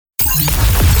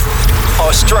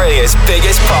Australia's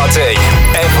biggest party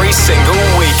every single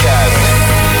weekend.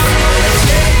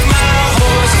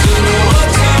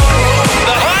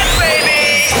 The Hype,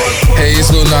 baby! Hey,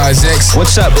 it's Lil Nas X.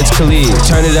 What's up? It's Khalid.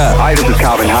 Turn it up. Hi, this is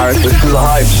Calvin Harris. This is The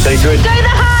Hype. Stay good. Go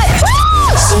The Hype!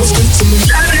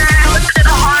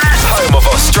 Home of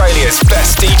Australia's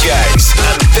best DJs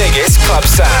and biggest club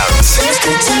sounds.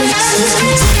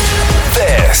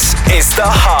 This is The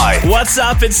Hype. What's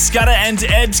up? It's Scudder and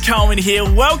Ed Coleman here.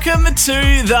 Welcome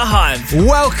to The Hype.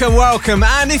 Welcome.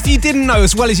 And if you didn't know,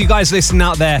 as well as you guys listening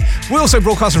out there, we also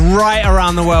broadcast right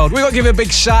around the world. We've got to give a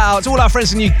big shout out to all our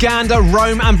friends in Uganda,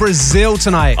 Rome and Brazil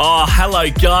tonight. Oh, hello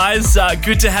guys.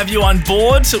 Good to have you on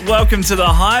board. Welcome to The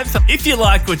Hype. If you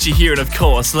like what you hear, and of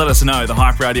course, let us know. The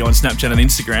Hype Radio on Snapchat and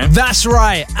Instagram. That's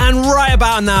right. And right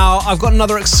about now, I've got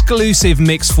another exclusive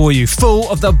mix for you, full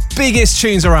of the biggest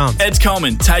tunes around. Ed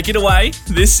Coleman, take it away.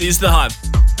 This is The Hype.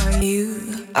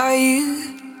 Are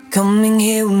you coming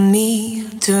here with me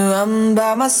to run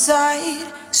by my side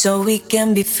so we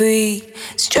can be free?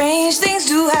 Strange things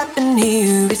do happen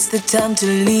here, it's the time to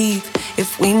leave.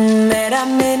 If we met at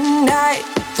midnight,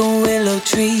 the willow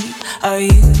tree. Are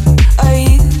you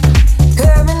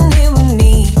coming here with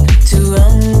me to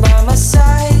run by my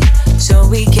side so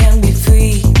we can be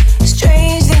free?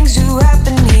 Strange things do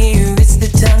happen here, it's the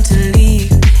time to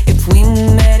leave. If we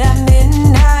met at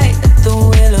midnight at the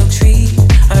willow tree.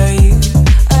 Are you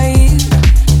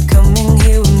coming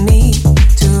here with me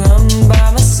to run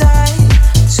by my side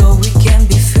so we can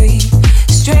be free?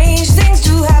 Strange things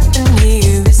do happen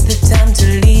here, it's the time to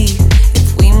leave.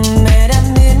 If we met at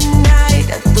midnight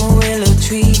at the willow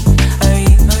tree.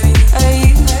 Are you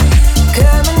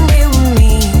coming here with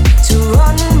me to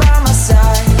run by my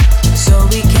side so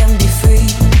we can be free?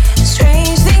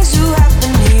 Strange things do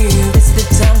happen here, it's the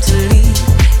time to leave.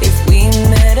 If we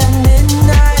met at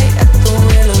midnight at the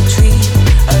willow tree.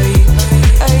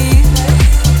 Are you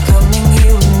coming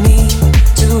here with me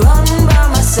to run by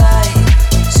my side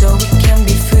so we can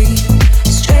be free?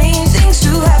 Strange things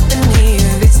do happen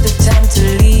here, it's the time to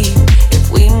leave. If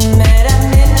we met at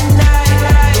midnight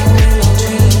at the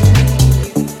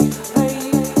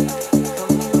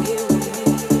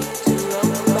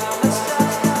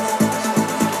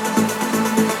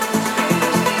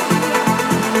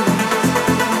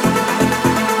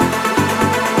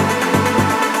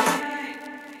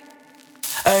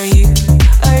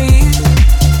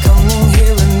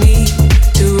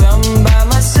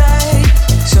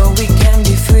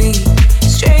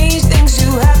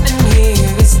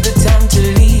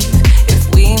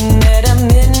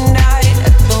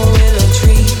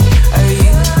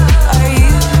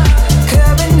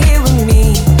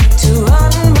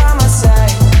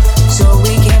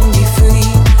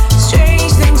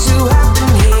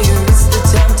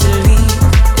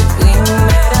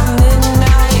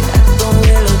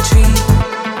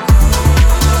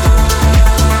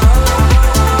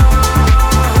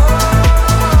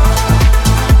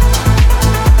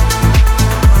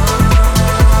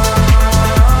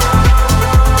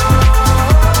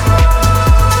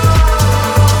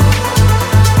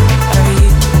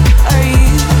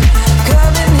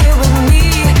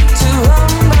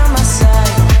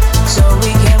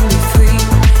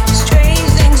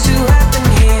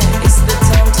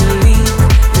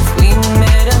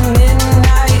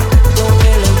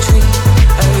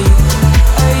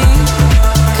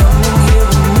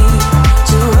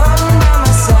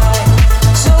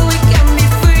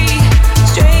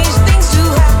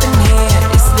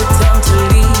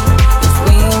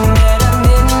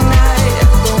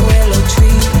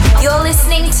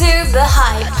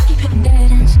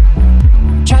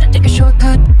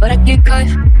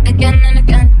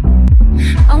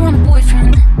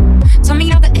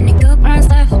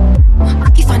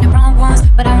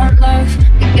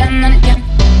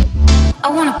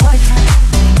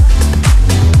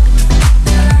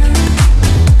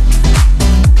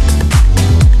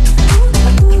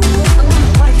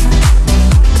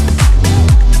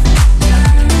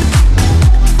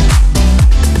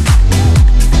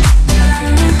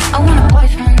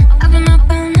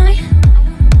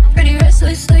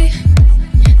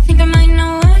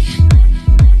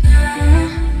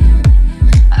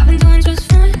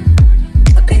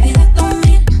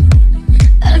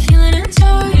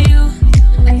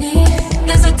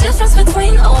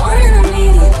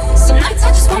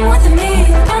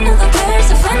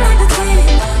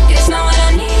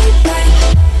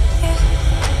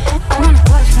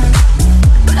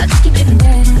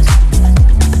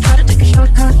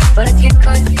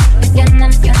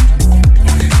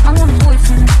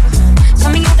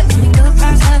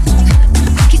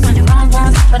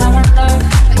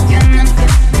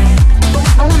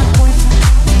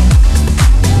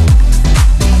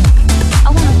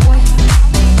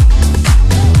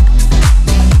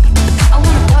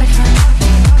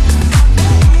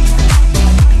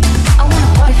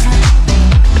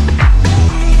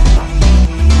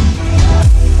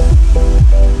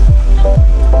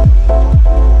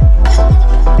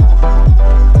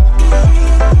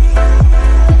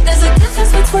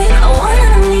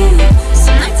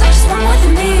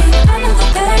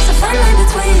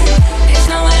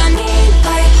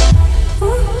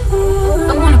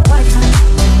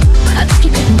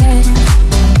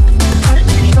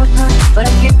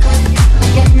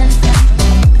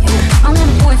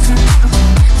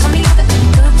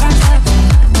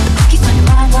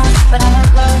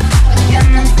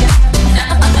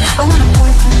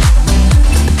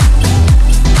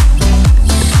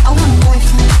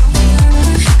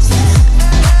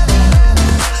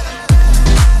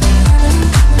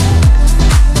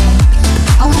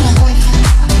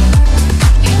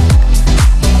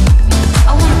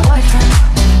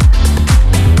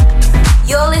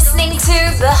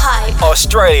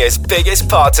Australia's biggest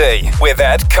party with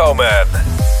Ed Coleman.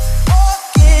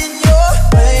 Walk in your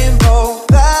rainbow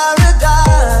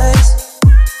paradise.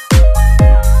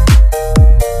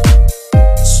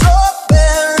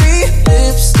 Strawberry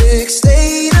lipstick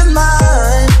state of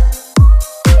mind.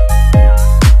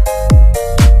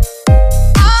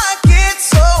 I get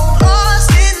so lost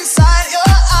inside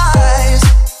your eyes.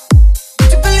 Do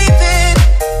you believe it?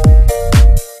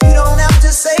 You don't have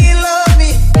to say you love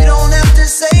me. You don't have to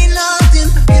say nothing.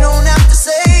 You don't have to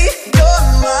say you're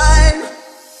mine,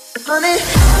 honey.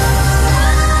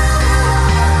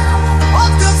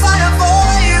 Walk through fire for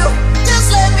you.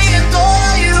 Just let me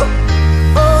adore you,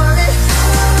 honey.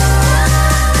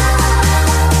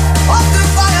 Walk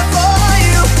through fire for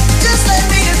you. Just let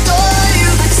me adore you.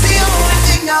 It's the only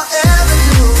thing I'll ever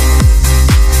do.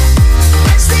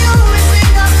 It's the only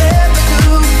thing I'll ever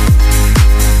do.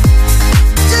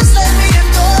 Just let me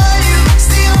adore you. It's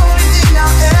the only thing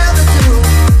I'll ever do.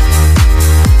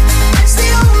 It's the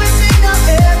only thing I'll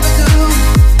ever do.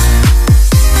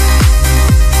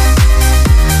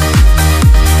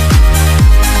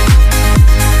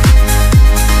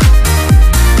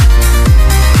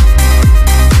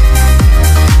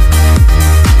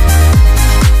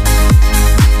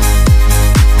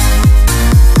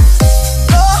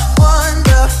 No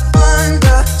wonder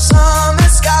under summer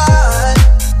sky,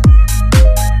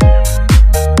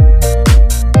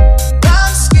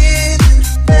 brown skin and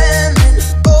lemon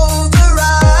over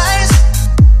eyes.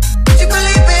 Would you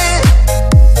believe it?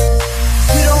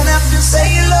 You don't have to say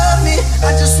you love me.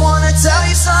 I just wanna tell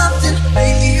you something.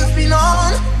 Lately you've been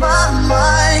on my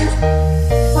mind,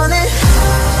 honey.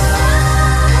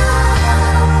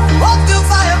 Walk through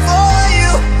fire for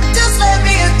you. Just let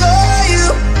me adore you,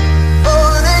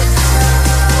 honey.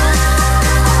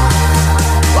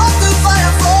 Walk through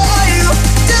fire for you.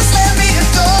 Just let me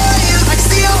adore you. It's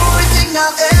the only thing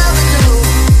I'll ever do.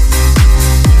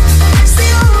 It's the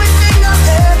only thing I'll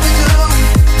ever do.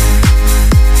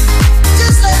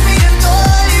 Just let me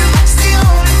adore you. It's the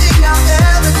only thing I'll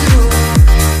ever do.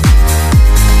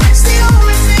 It's the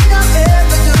only thing I'll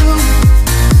ever do.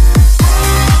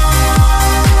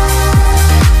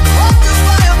 Walk through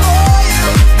fire for you.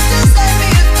 Just let me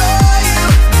adore you,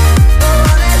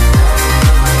 honey.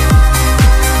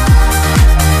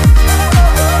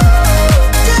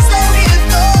 Just let me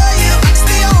adore you. It's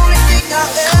the only thing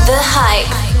I'll ever. The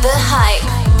hype, the hype,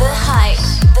 the hype,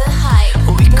 the hype.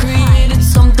 We created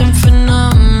something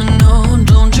phenomenal,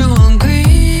 don't you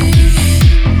agree?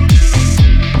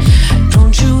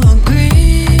 Don't you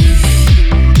agree?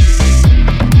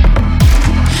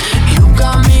 You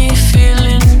got me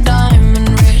feeling diamond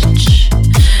rich.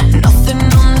 Nothing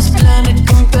on this planet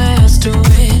compares to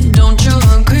it. Don't you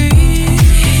agree?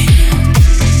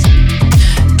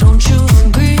 Don't you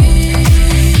agree?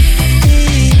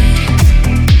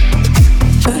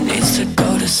 Who needs to go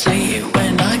to sleep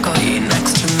when I got you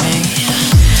next to me?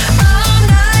 All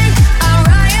night I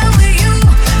ride with you.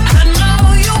 I know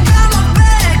you got my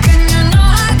back and you know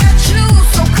I got you.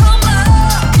 So come on,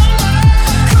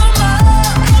 come on,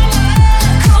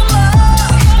 come on.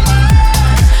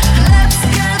 Let's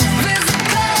get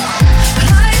physical.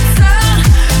 Lights on,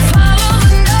 follow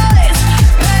the noise.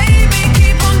 Baby,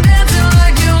 keep on dancing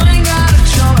like you ain't got a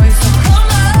choice. So come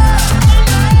on,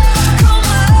 come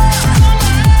on,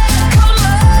 come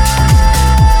on.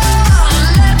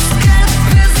 Let's get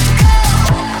physical.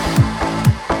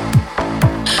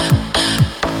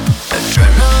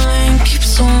 Adrenaline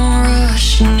keeps on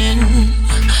rushing in.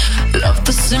 Love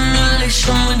the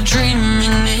simulation we're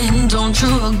dreaming in. Don't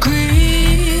you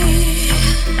agree?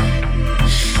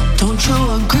 Don't you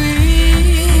agree?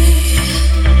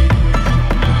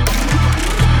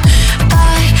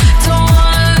 I don't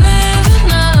wanna live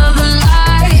another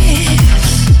life,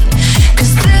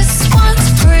 'cause this one's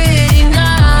pretty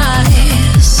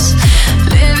nice.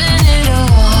 Living it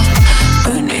up.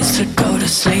 Who needs to go to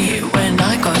sleep when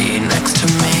I got you next to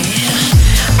me?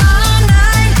 All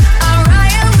night I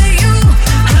ride with you.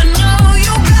 I know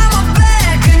you got my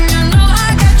back and you know I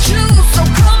got you. So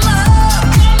come on,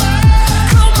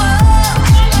 come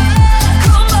on,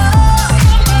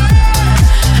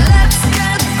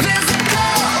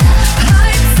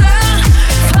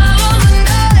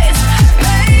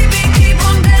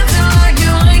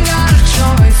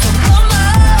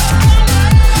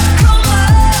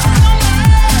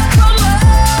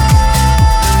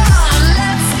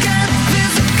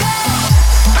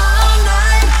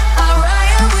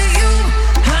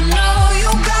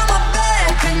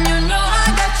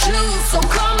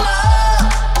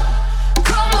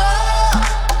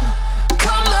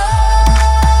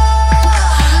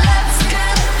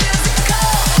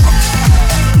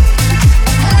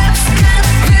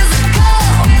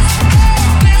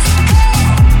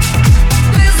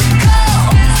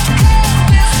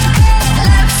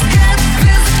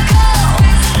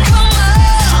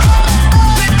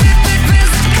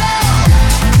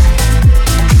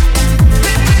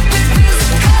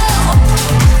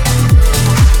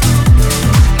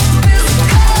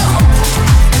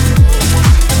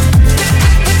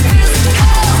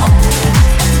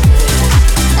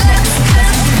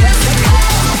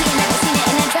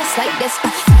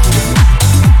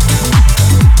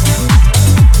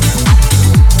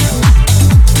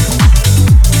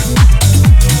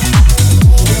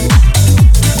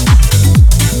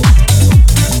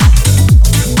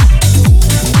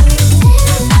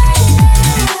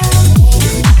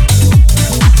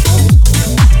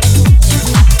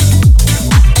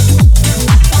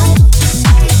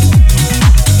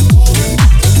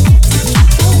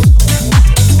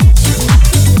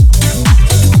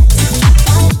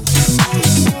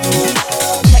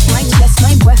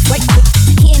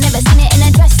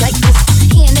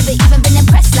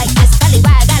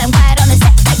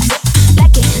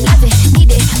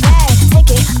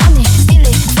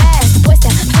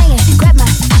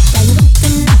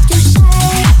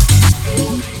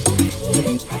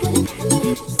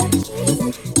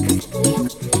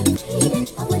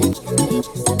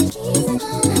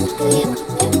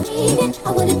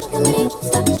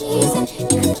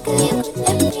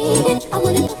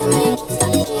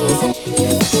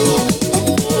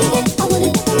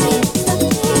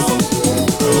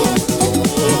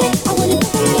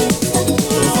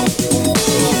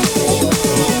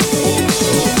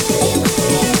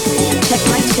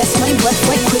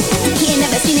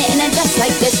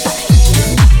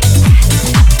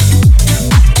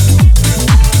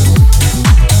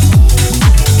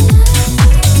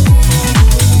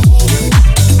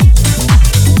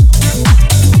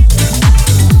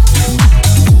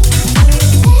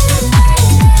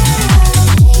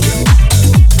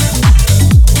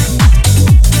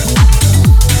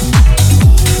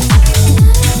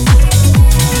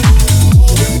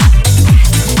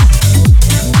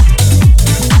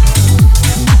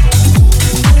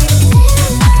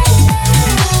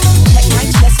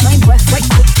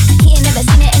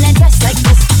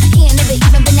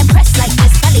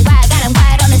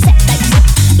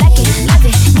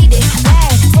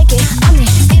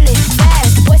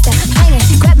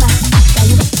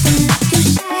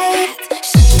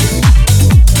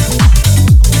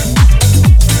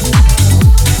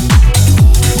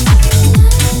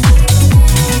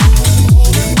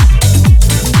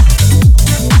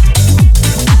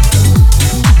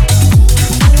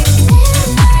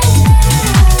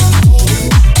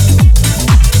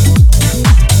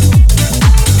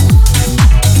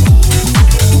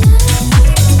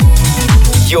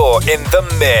 You're in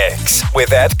the mix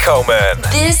with Ed Coleman.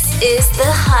 This is The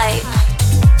Hype.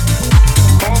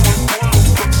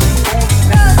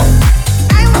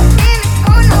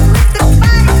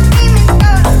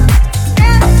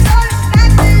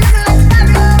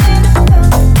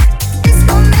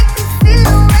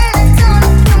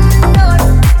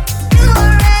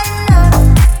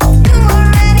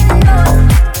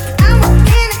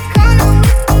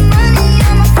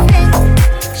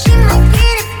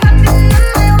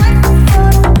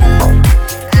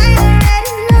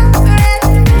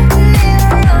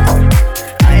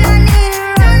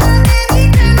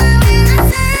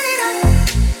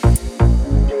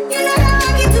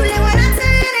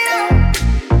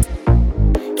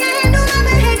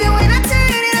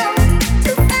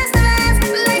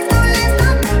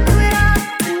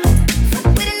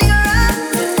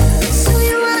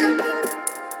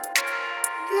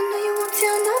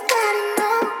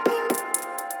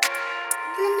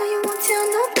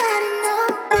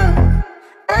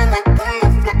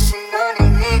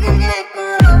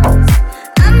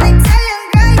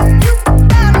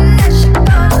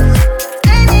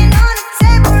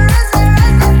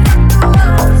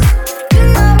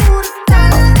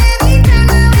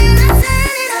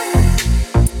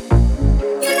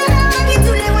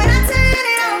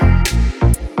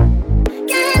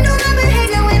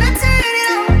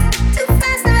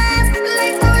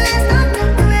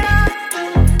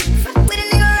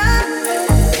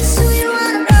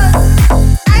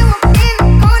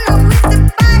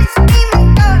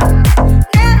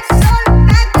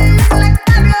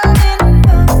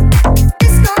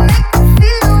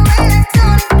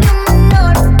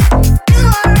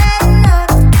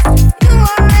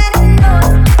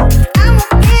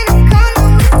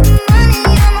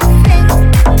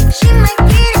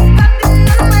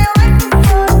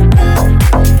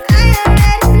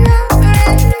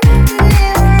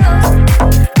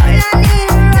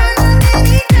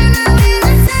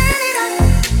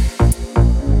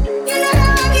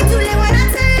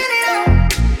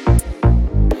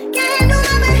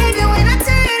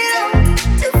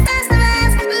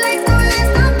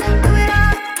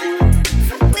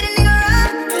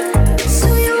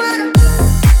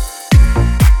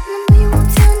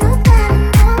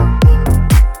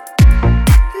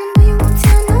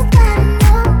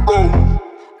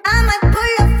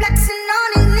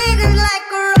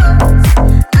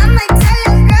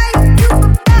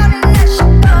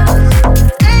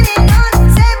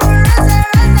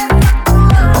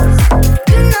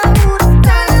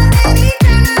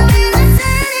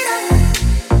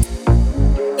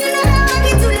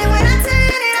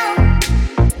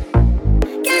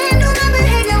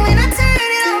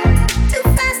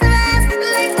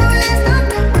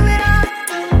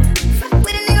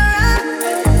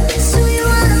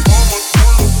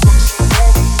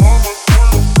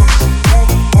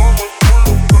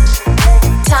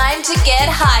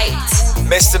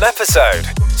 Missed an episode?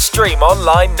 Stream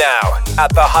online now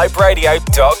at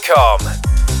thehyperadio.com.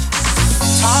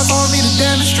 Hard for me to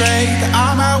demonstrate that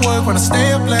I'm at work when I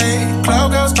stay up late.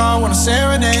 Club girls call when I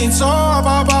serenade. So I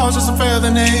pop out just to feel the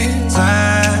need.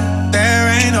 Plan, there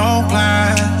ain't no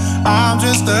plan. I'm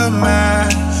just a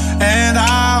man, and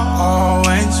I'll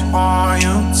always want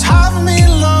you. It's hard for me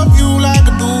to love you like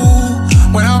I do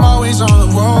when I'm always on the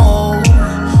road.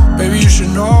 Baby, you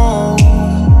should know.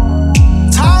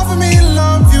 It's hard for me to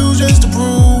love you just to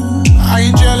prove I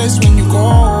ain't jealous when you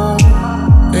go.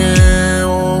 Yeah,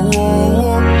 oh, oh,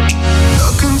 oh.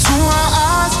 Look into my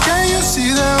eyes, can you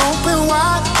see they're open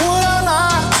wide? Would I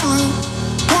lie to you?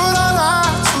 Would I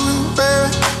lie to you, baby?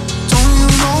 Don't you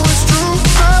know it's true?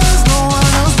 There's no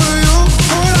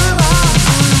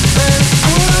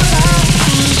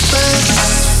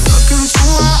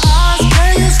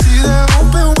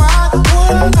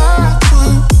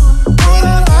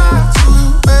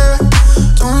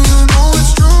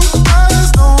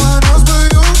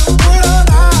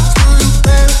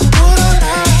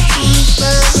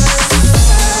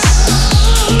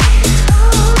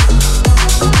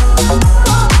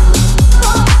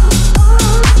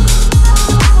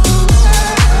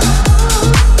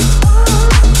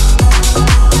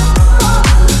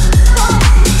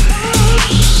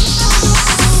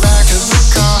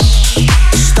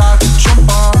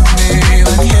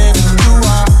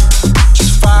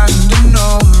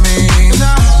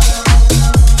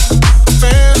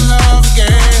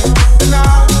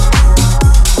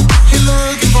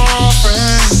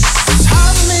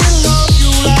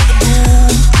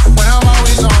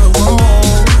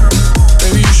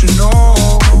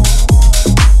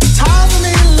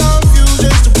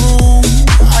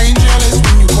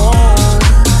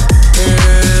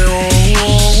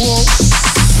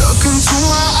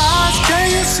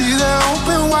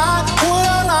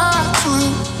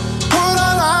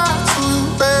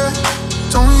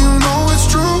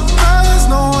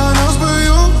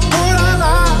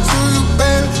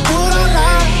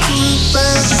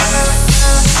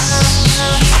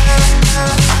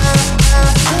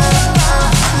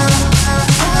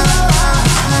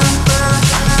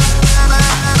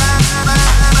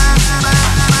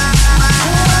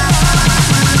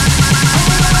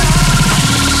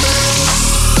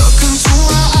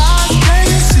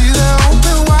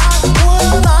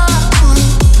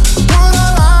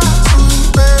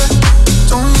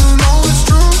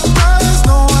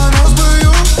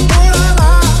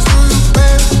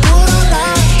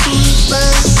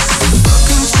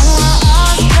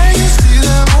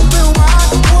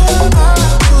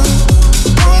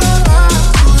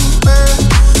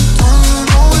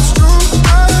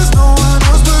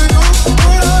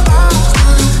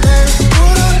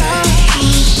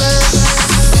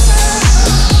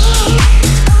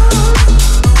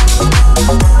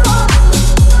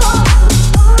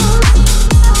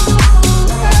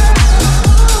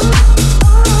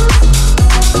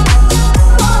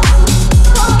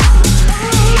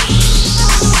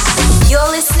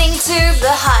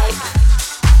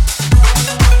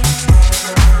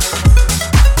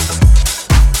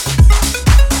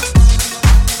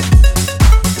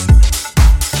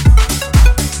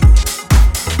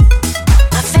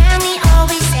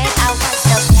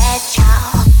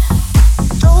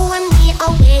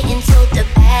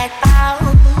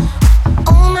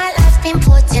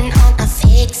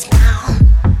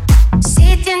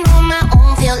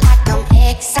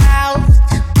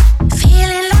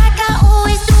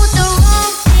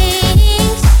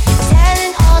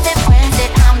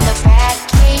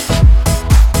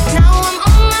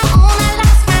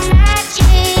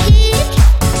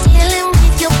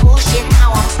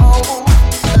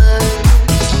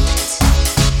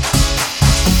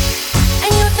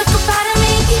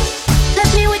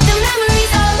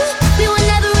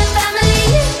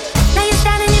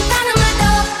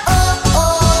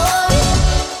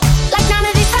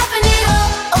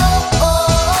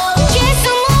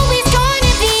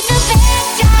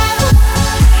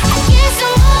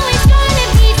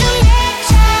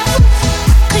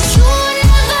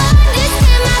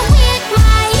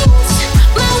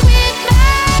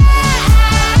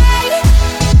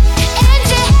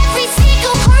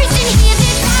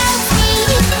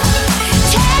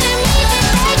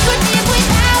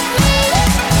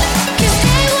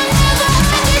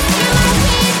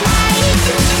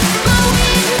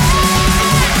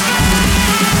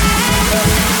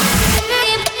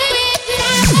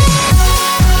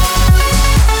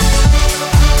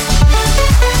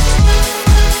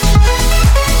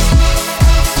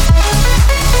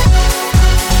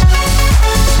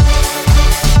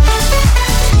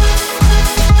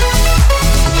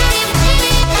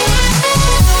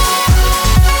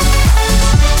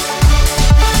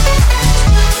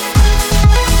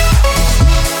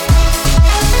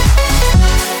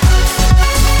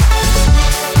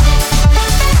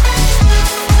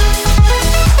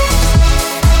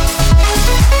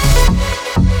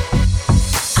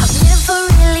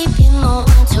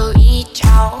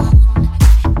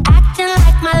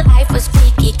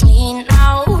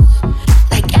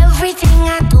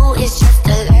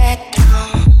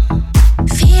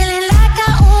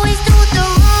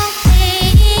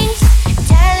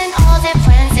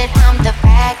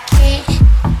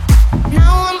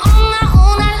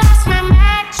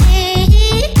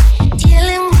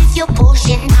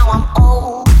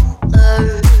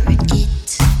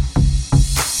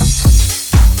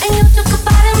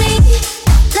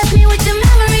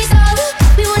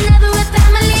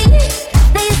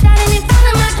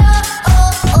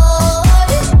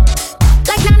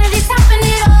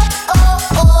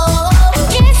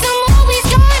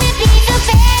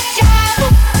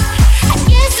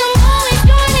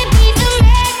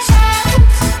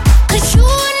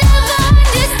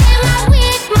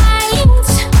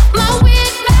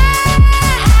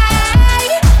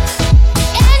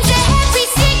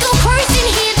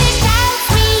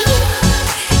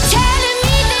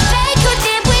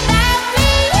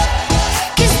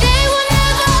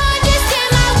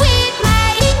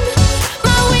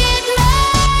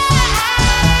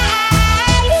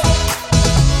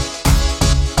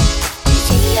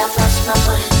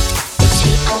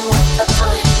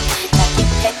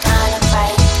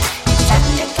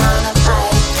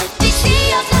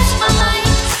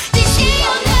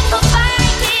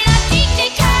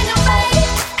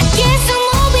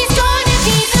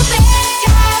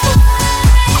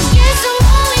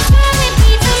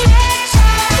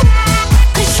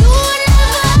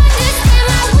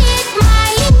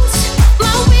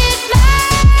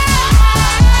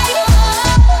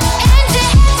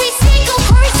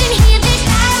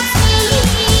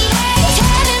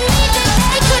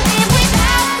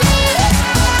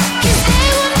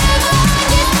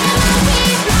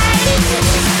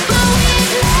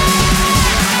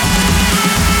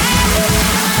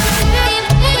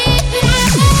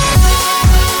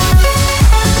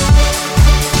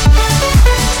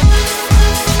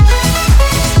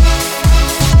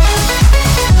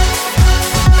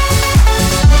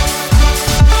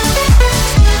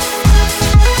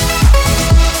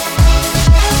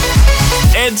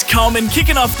Coleman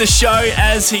kicking off the show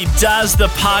as he does. The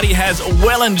party has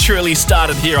well and truly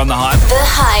started here on The Hype. The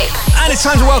Hype. And it's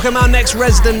time to welcome our next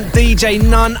resident DJ,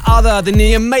 none other than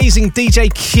the amazing DJ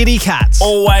Kitty Cat.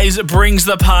 Always brings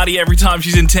the party every time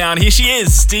she's in town. Here she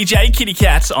is, DJ Kitty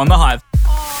Cat on The Hype.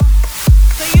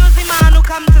 So use the man who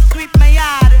come to sweep my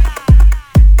yard.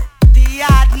 The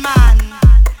yard man.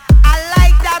 I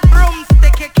like that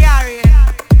broomstick you're carrying.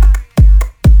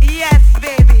 Yes,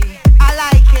 baby, I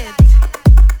like it.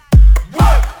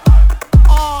 Work.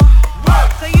 Oh,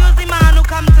 work. So use the man who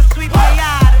come to sweep my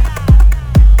yard.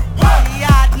 Work. The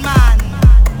yard man.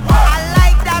 I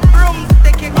like that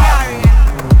broomstick you're carrying.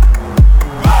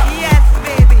 Yes,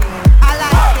 baby, I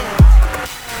like it.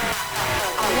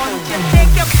 I want you to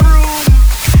take your broom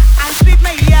and sweep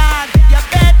my yard. You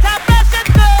better brush it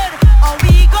good, or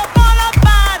we go fall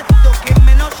apart. Don't give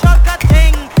me no sugar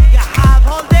thing. You have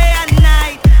all day and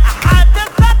night. I had to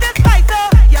satisfy, so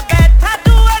you better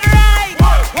do it right.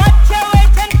 What you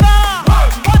waiting for?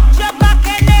 Put your back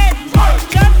in it.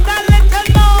 Just a little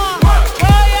more.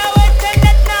 Throw your weight in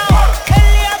it now. Tell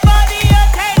your body you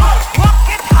can walk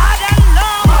it hard and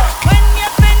long. When you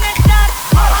finish that,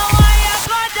 I want you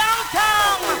go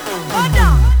downtown. Go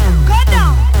down, go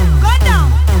down, go down.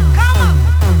 Come up,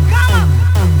 come up,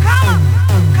 come up,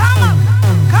 come up,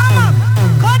 come up.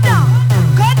 Go down,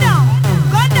 go down,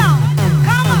 go down.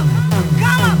 Come up,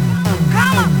 come up, come up,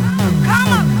 come up,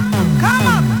 come up, come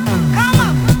up, come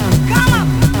up, come up,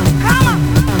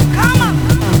 come up, come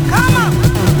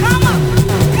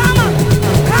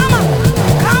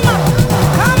up,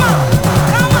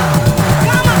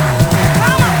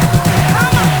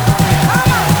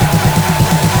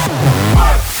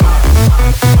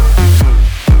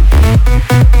 come up, come up, come up,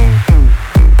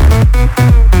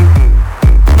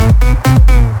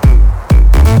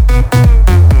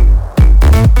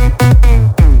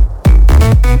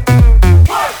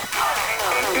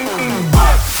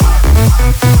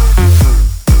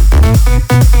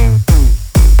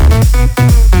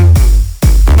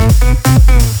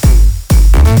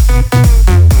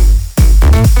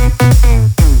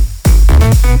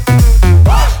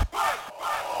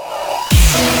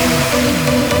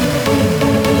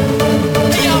 up, come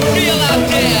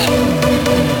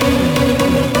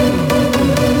up, come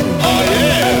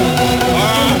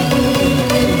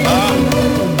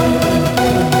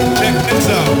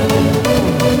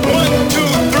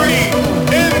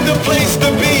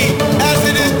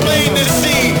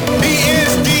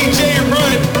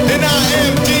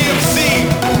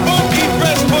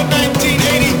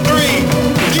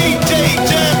come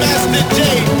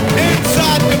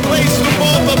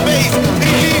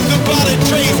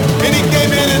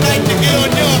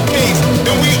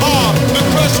up,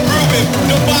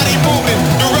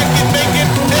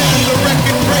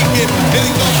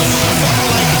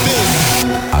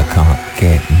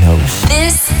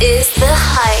 This is The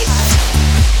Hype.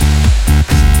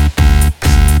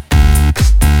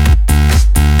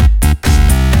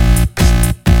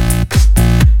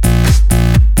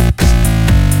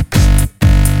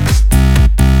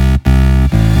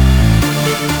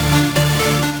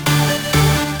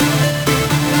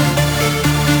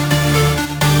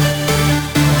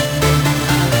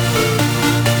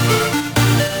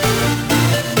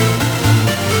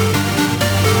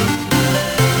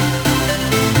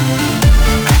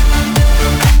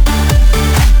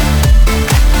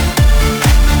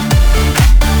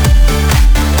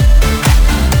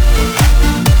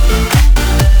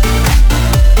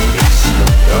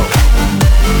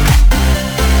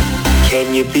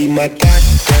 Can you be my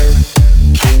doctor?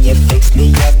 Can you fix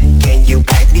me up? Can you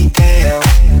wipe me down?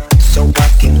 So I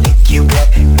can lick you up,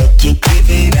 make you give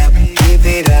it up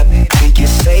till you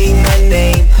say my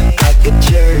name like a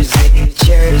jersey,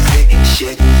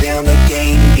 shutting down the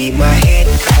game. Be my head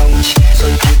coach, so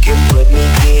you can put me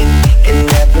in and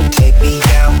never take me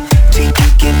out till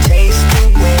you can taste the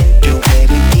wind. Do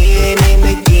it again and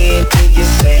again till you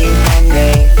say my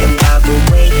name. And by the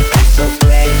way, I'm so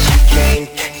glad you came.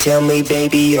 Tell me,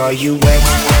 baby, are you wet?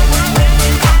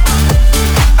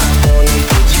 I wanna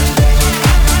get you wet.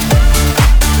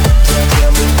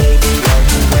 Tell me, baby, are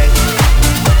you wet?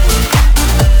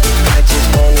 I just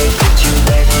wanna get you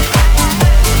wet.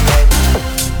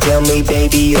 Tell me,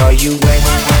 baby, are you wet?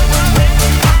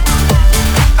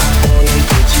 I wanna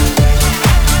get you wet.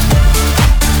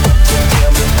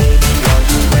 Tell me, baby, are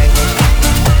you wet?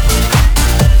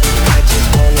 I just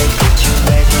wanna get you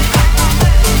wet.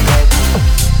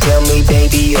 Tell me,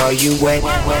 baby, are you wet?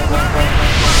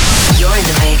 You're in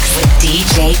the mix with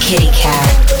DJ Kitty Cat.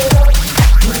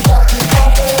 You got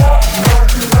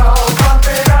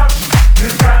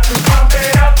to pump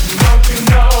it up, don't you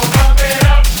know, pump it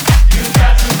up. You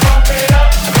got to pump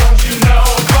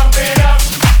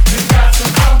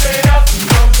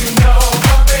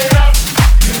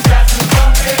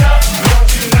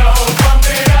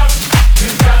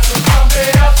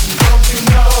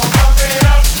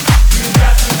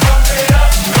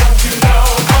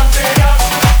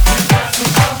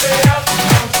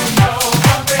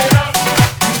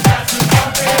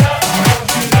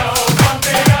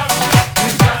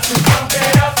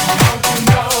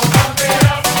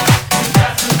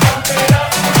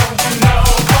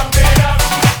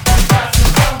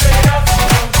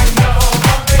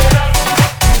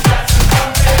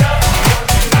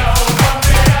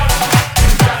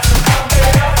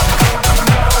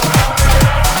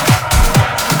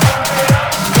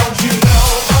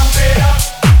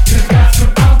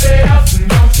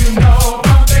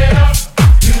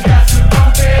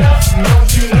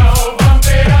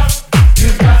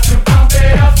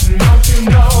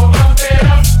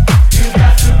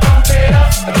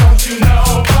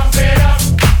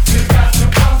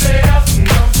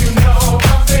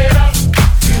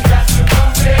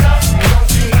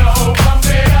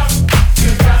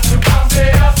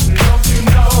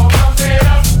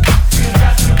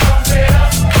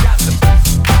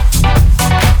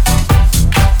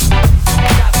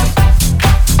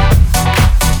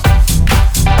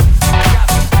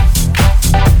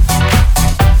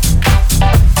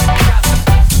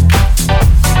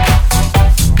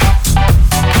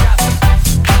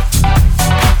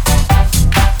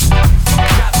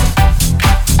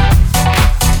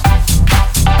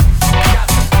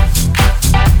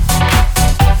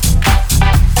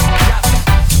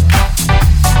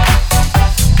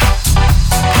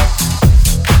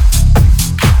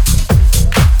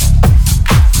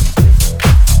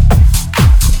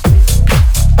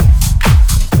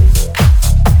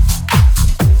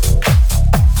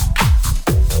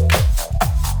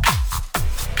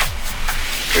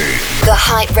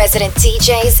Hype resident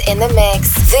DJs in the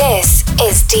mix. This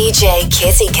is DJ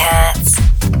Kitty Cats.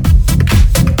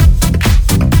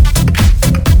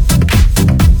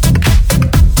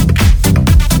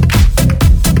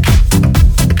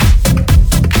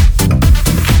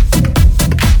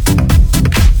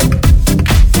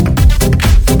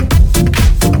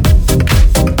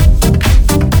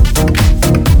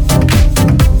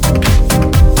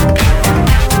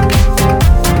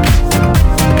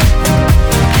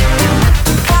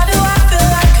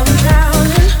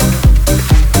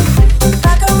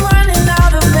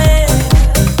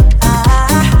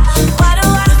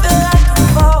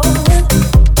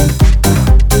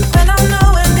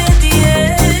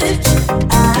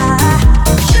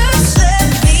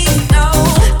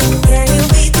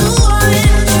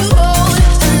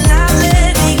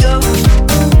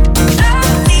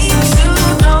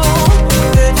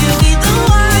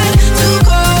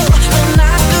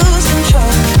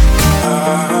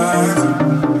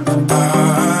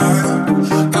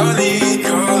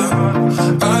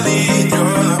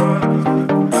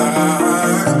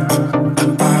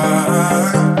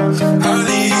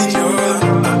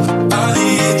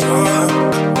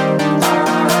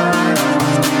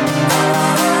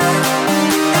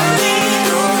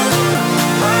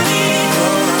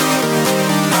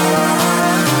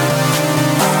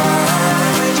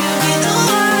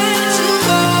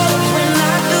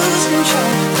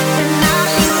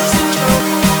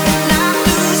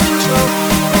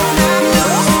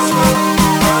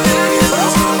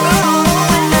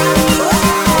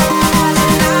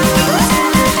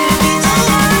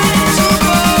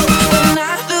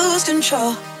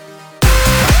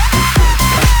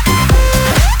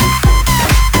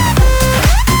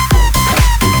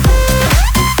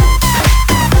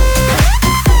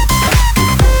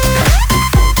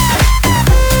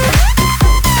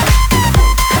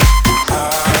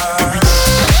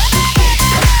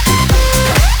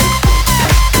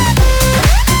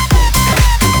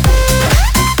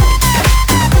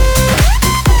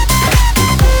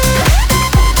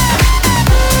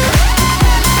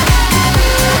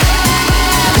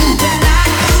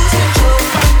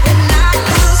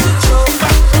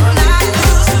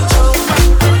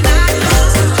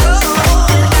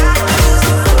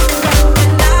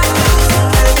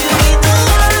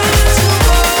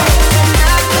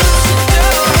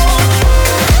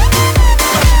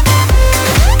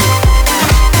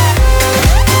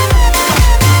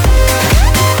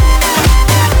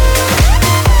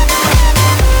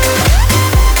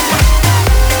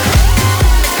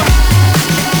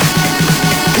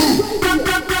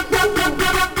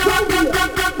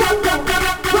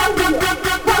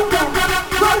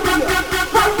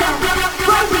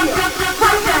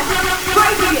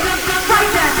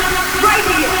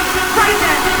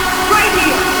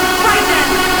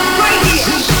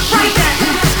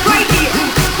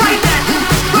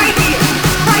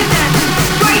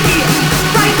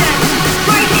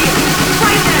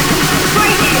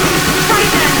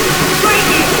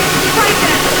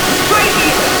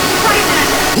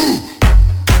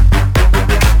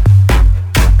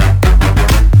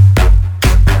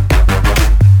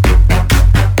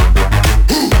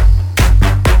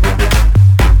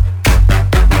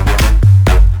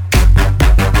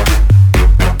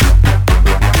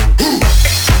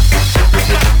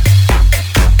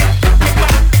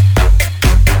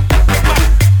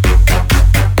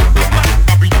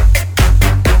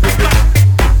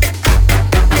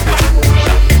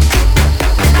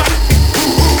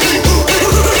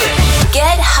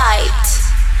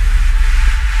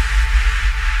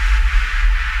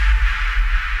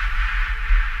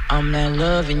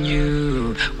 loving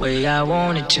you way I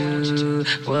wanted to.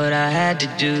 What I had to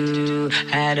do,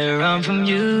 had to run from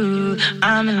you.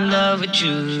 I'm in love with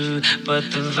you, but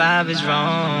the vibe is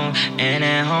wrong, and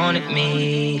it haunted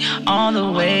me all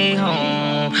the way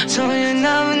home. So you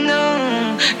never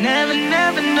know, never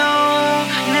know,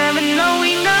 never know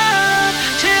enough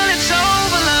till it's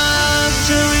over, love,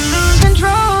 till we lose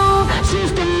control.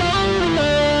 System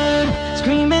overload,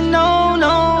 screaming no,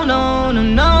 no, no, no,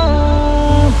 no.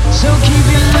 So keep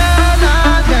your love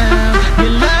locked down,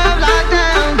 your love locked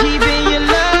down, keeping your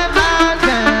love locked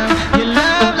down, your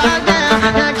love locked down.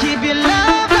 Now keep your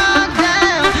love locked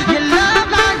down, your love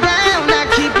locked down. Now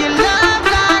keep your love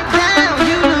locked down.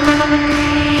 You know.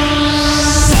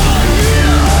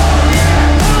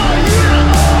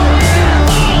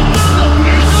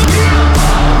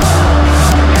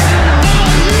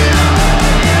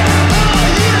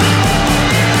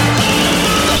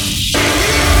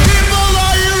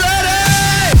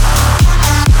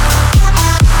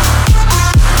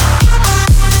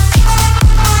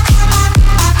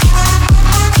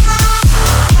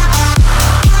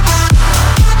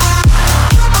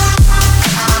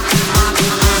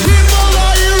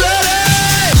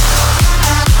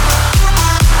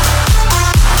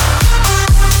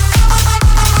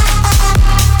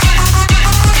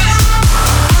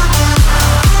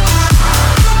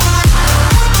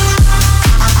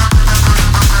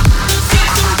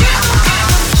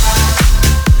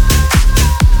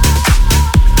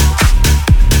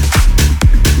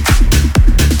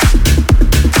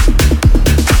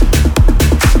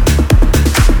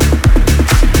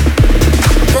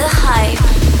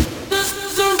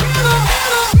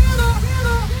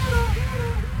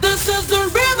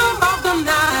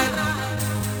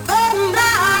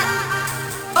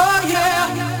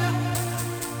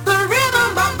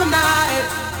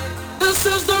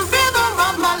 This is the rhythm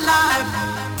of my life.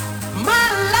 My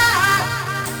life.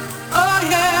 Oh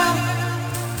yeah.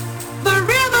 The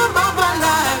rhythm of my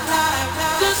life.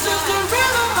 This is the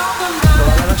rhythm of my life.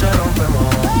 Toda la noche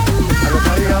rompemos, al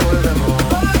otro día volvemos.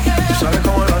 Tú sabes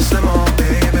cómo lo hacemos,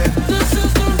 baby. This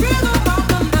is the rhythm of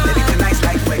my life. Baby, tonight's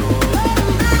like fuego.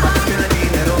 We want to spend the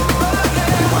dinero.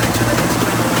 We want each other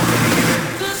extremo, baby.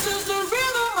 This is the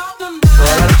rhythm of the night.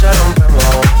 Toda la noche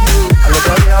rompemos, al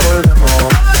otro día volvemos.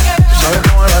 Tú sabes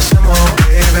cómo lo hacemos,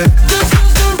 baby. This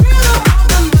is the rhythm of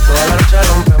the night. Toda la noche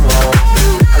rompemos,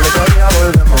 al otro día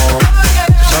volvemos.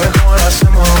 Tú sabes cómo lo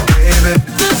hacemos, baby.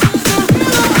 This is the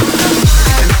rhythm of the night.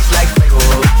 Tonight's like fuego.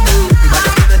 We want to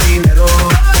spend the dinero.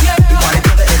 We want each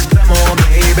other extremo,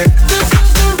 baby. This is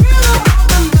the rhythm of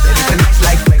the night. Baby, tonight's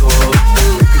like fuego.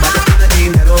 We want to spend the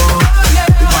dinero.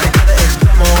 We want each other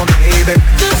extremo, baby.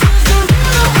 This is the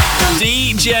rhythm of the night.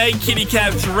 DJ Kitty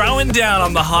Cat throwing down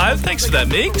on the Hive. Thanks for that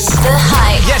mix. The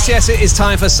Hype. Yes, it is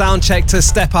time for Soundcheck to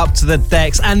step up to the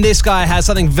decks, and this guy has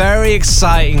something very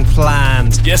exciting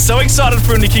planned. Yeah, so excited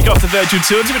for him to kick off the virtual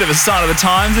tour. It's a bit of a sign of the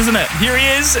times, isn't it? Here he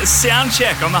is,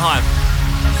 Soundcheck on the Hive.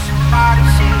 Somebody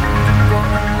say you're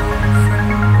gonna lose a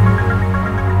friend.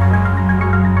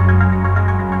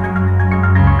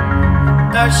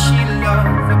 Does she love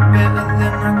it better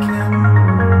than I can?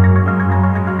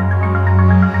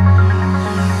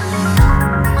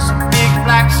 There's a big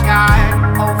black sky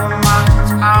over my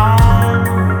town.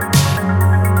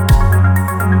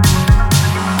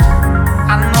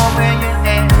 I know where you're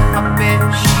at, I bet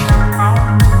she's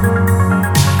around.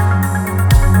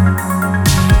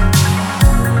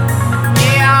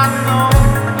 Yeah, I know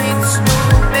it's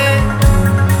stupid,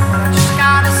 but I just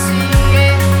gotta see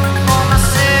it for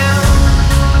myself.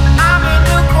 I'm in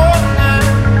the corner,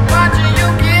 watching you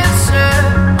kiss her.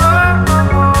 Oh,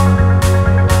 oh, oh.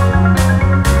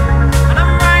 And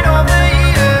I'm right over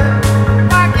here.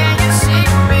 Why can't you see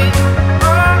me?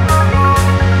 Oh, oh, oh.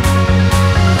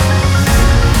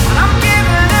 And I'm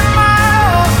giving it my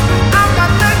all. I'm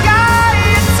not the guy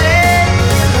you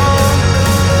take home.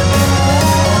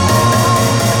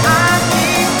 I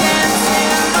keep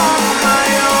dancing on my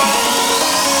own.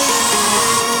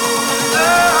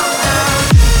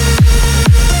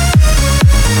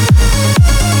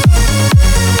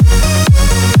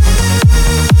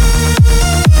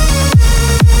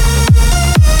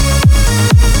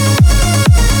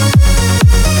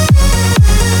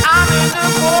 I'm in the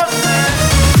corner.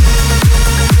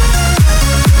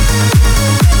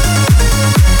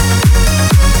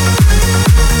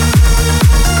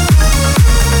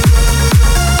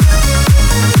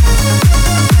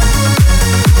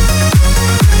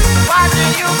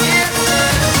 Watching you kiss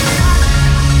her.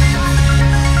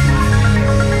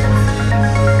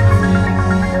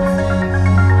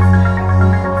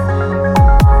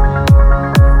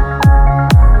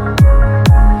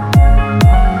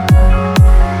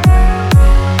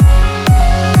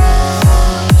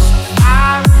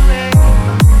 I'm away,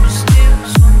 still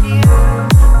so near.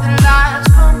 The lights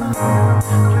come on,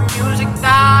 the music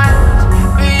dies,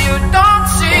 but you don't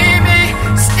see me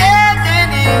standing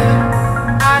here.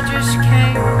 I just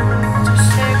came to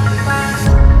say goodbye.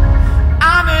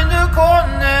 I'm in the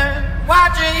corner,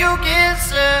 watching you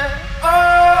kiss her. Oh,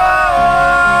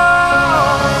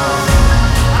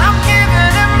 I'm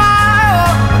giving it my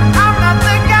all. I'm not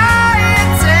the guy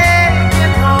you're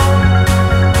taking home.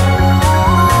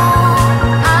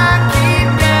 I keep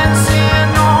dancing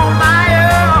on my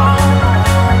own.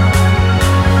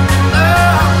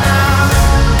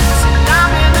 Said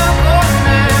I'm in the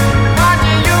corner,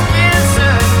 watching you kiss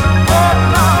her. Oh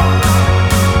no,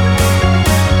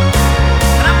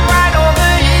 and I'm right over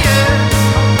here.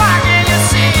 Why can't you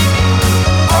see me?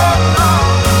 Oh no,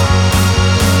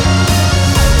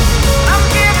 I'm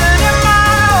giving it my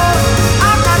all.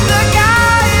 I'm not the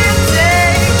guy you're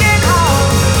taking home.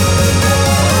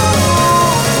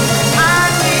 I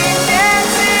keep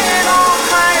dancing on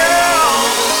my own.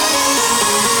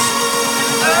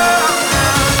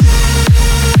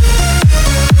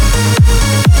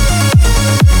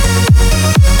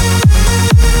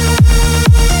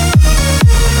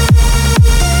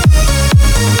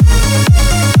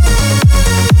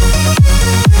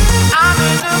 I'm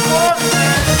in the corner.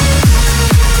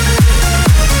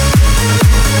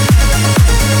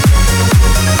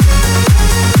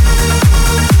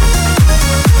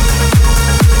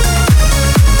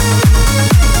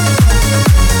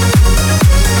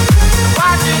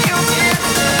 Watching you kiss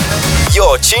her.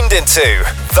 You're tuned into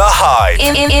The Hive.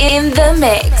 In the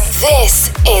mix. This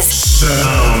is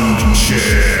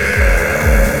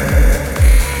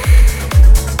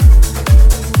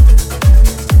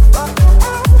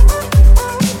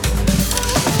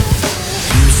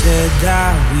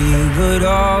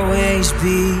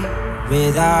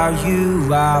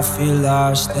you, I feel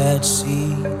lost at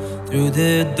sea. Through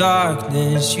the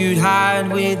darkness, you'd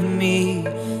hide with me.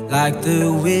 Like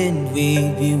the wind,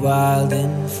 we'd be wild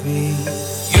and free.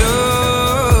 You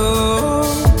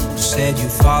said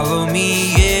you'd follow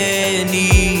me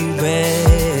anywhere,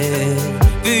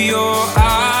 but your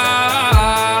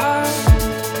eyes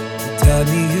tell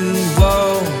me you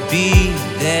won't be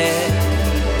there.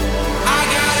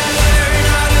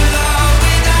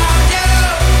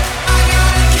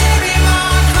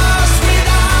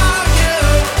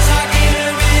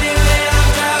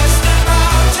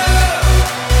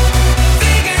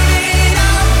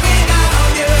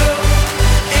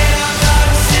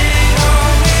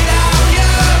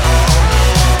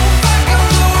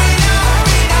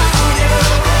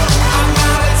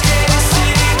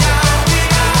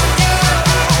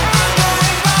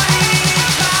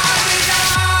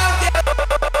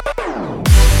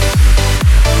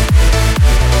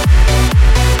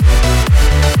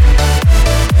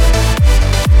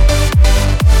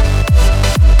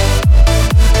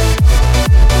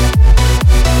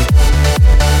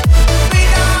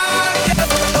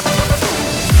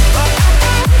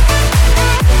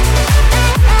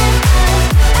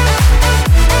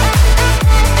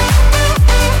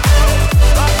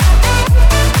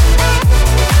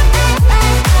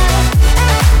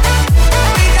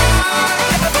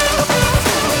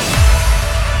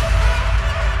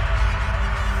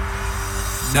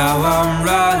 Now I'm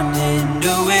running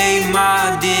away,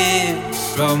 my dear,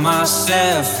 from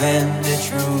myself and the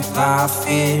truth I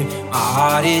fear. My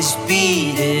heart is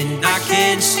beating, I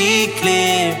can't see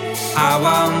clear. How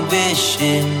I'm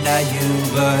wishing that you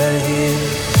were here.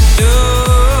 You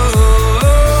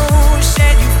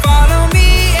said you follow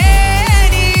me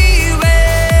anywhere,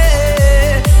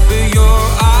 but your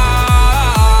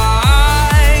eyes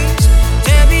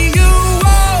tell me you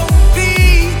won't be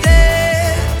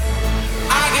there.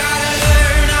 I gotta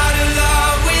learn how to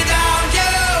love without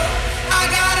you. I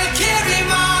gotta carry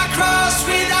my cross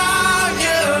without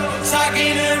you.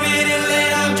 Talking a minute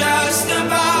late, I'm just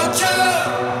about to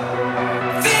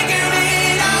figure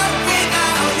it out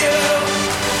without you.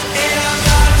 And I'm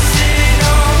not sitting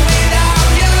home without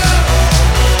you.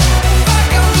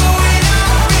 Fuck, I'm going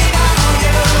out without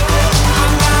you.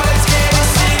 I'm not a Teddy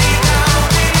City down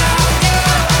without you.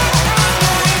 I'm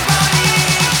going body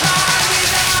inclined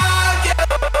without you.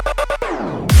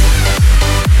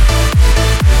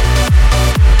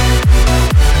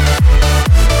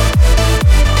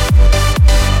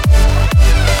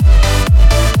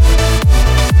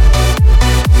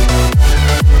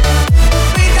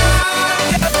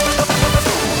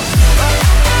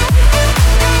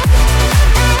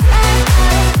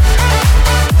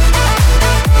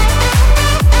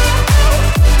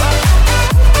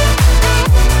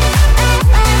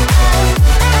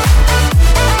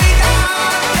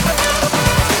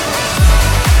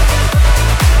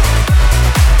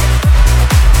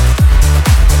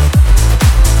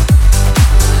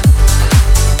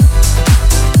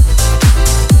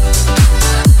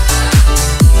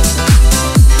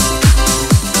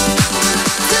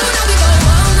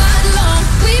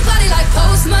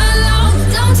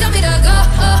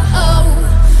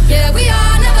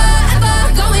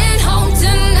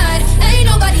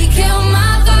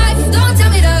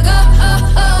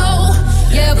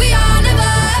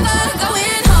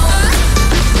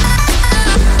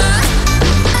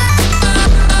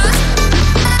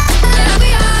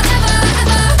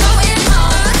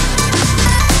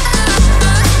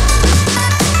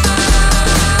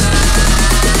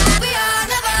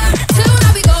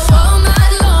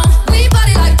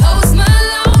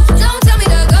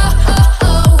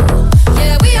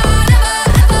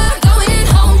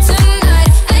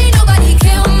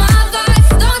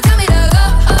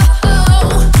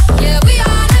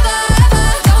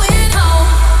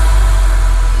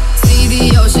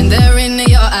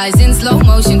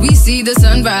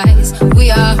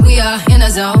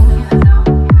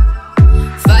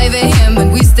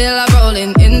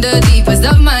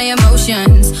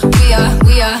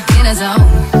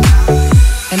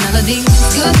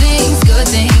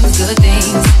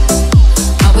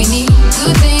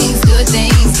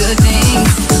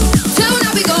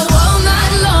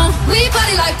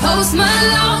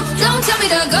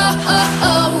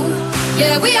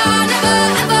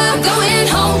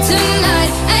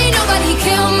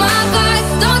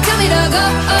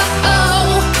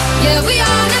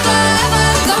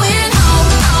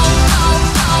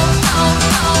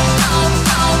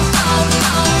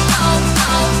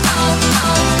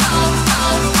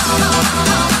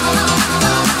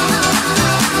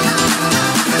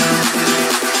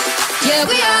 Yeah,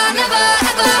 we are never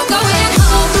ever going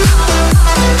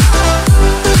home.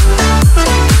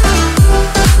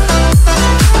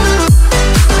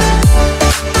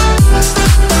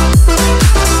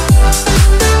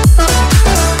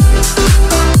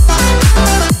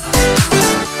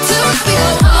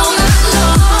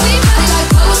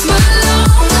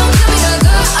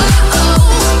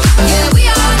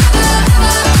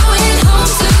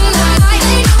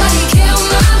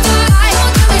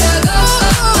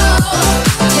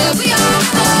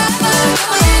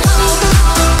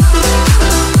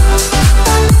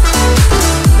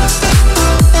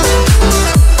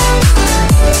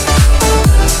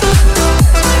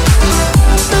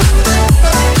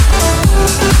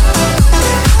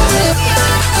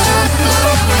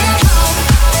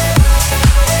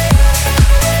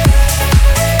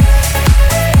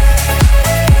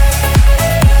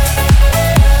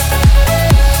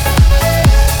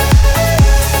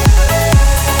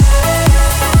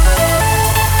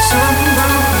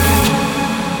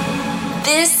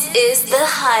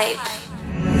 hype.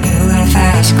 You got a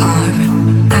fast car,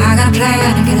 I got a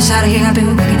plan to get us out of here. I've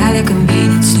been working at a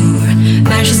convenience store.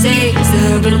 Managed to save a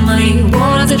little bit of money,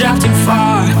 won't have to drive too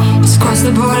far. Just cross the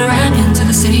border and into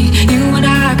the city. You and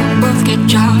I can both get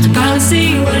jobs to finally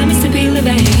see what it means to be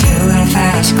living. You got a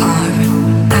fast car,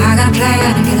 I got a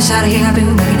plan to get us out of here. I've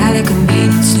been working at a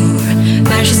convenience store.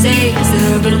 Managed to save a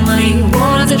little bit of money,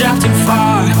 won't have to drive too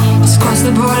far. Just cross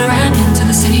the border and into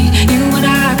the city. You and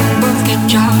I can both get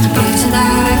jobs to pay tonight.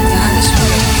 Down this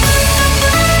way.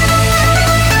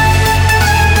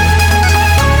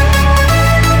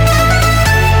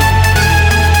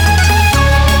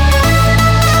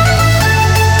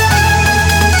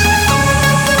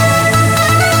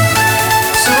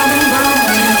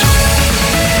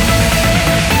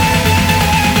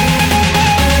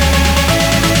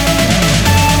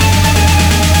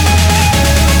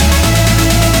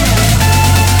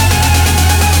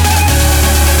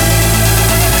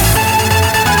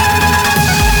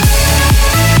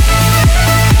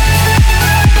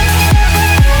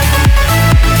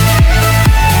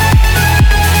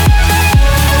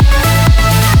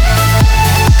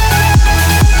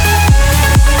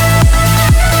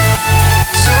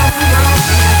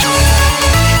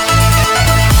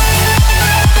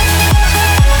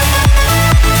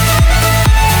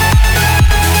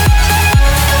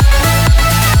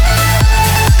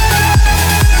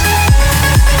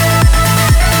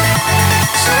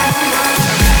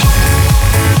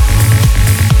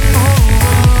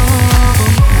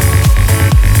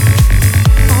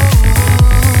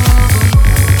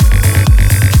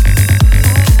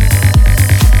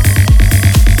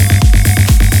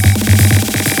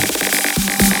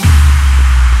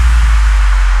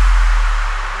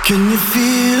 Can you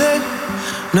feel it?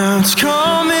 Now it's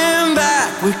coming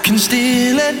back, we can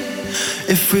steal it.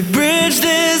 If we bridge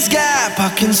this gap, I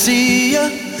can see you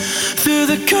through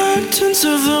the curtains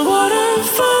of the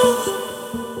waterfall.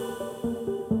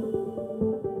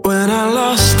 When I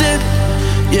lost it,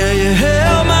 yeah, you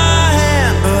held my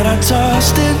hand, but I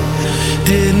tossed it.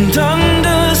 Didn't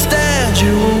understand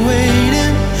you were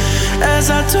waiting as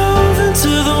I dove into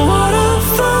the waterfall.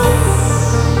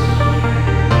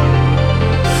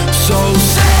 So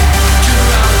say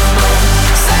Geronimo,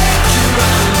 say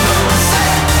Geronimo,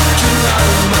 say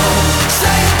Geronimo,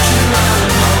 say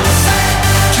Geronimo, say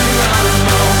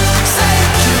Geronimo, say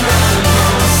Geronimo,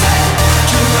 say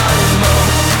Geronimo,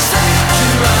 say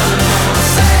Geronimo,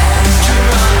 say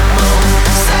Geronimo,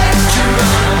 say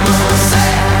Geronimo, say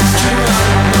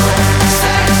Geronimo,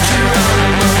 say Geronimo,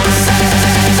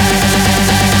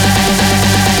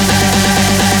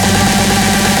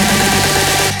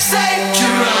 say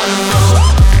Geronimo.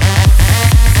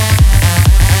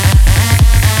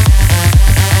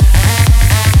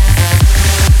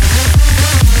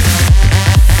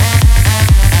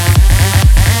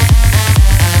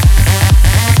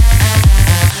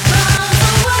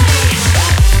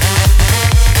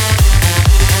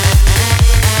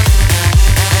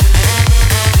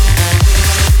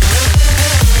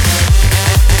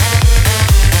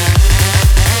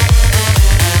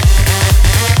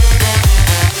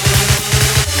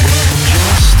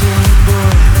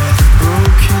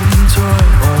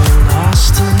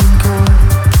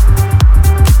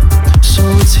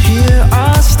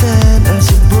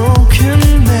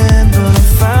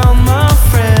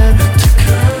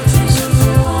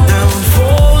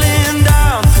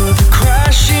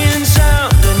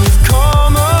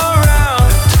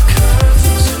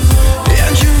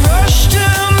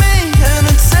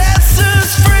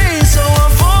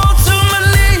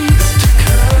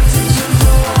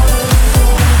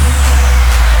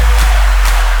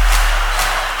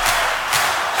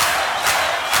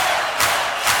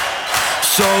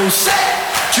 So say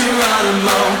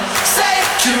Geronimo, say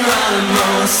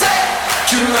Geronimo, say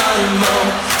Geronimo,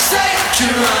 say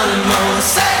Geronimo,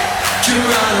 say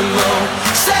Geronimo,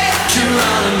 say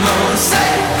Geronimo,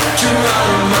 say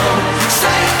Geronimo,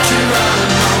 say Geronimo, say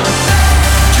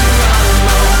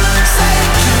Geronimo, say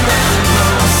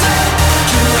Geronimo, say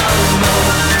Geronimo,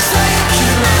 say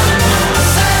Geronimo,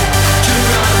 say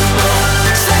Geronimo,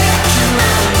 say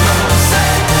Geronimo,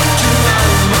 say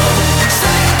Geronimo,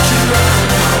 say Geronimo.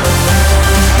 Say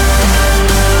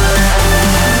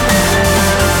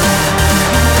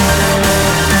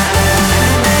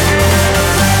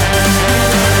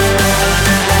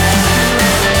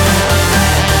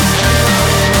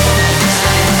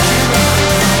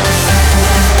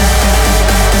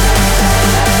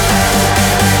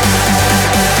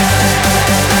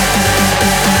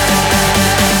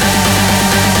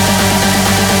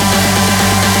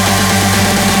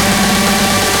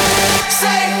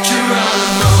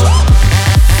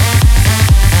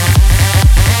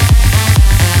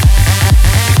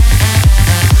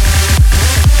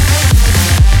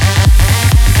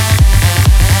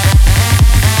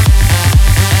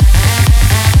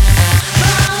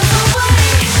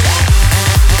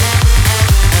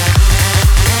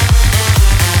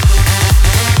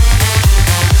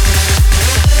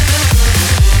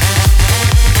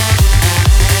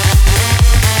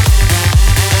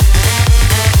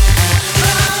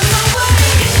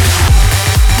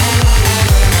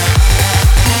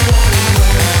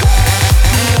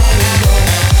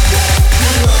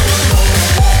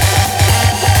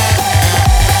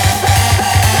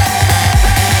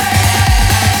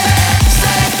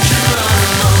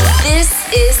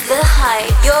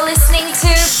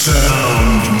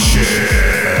Sound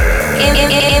check.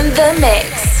 In the mix.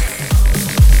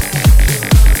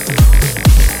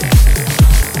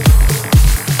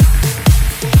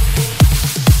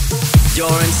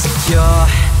 You're insecure,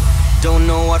 don't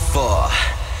know what for.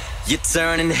 You're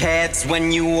turning heads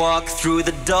when you walk through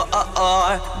the door.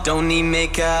 Don't need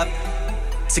makeup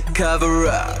to cover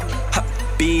up.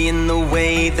 Being the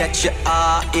way that you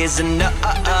are is enough.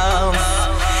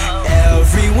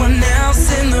 Everyone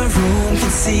else in the room can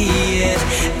see it.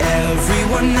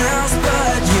 Everyone else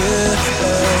but you.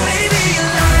 Baby, you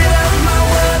light up my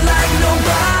world like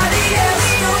nobody else.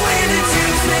 The way that you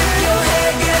flip your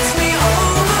hair gets me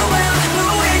overwhelmed. But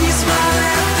when you smile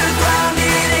at the ground,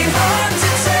 it ain't hard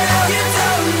to tell. You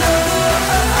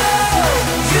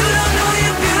don't know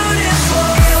you're beautiful.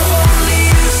 If only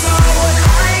you saw what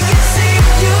I can see,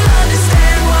 you'll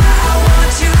understand why I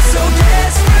want you so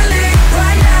desperately.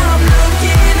 Right now I'm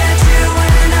looking at you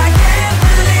and I can't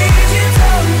believe you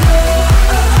don't know.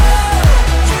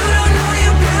 You don't know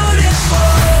you're beautiful.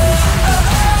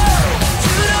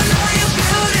 You don't know you're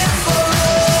beautiful.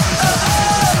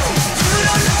 You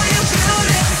don't know you're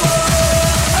beautiful.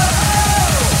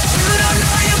 You don't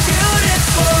know you're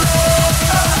beautiful.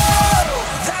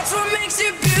 That's what makes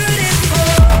you beautiful.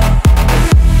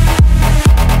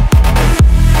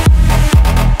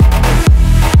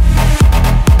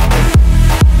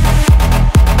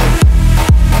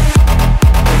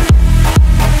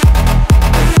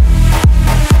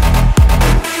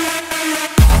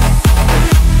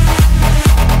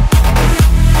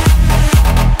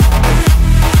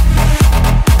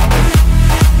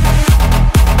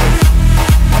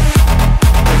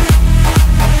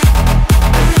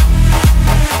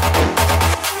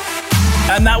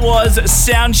 And that was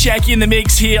Soundcheck in the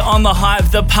mix here on The Hype.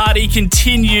 The party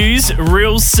continues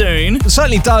real soon. It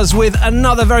certainly does, with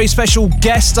another very special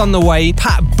guest on the way.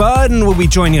 Pat Burden will be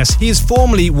joining us. He is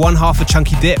formerly one half of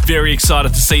Chunky Dip. Very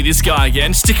excited to see this guy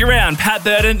again. Stick around. Pat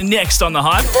Burden next on The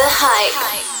Hype. The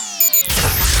Hype.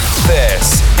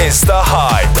 This is The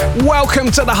Hype. Welcome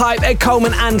to The Hype. Ed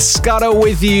Coleman and Scudder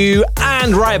with you.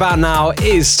 And right about now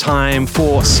is time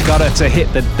for Scudder to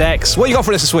hit the decks. What you got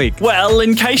for us this week? Well,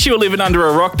 in case you were living under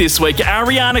a rock this week,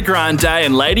 Ariana Grande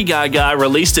and Lady Gaga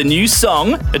released a new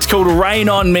song. It's called Rain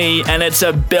on Me, and it's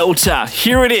a belter.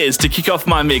 Here it is to kick off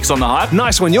my mix on The Hype.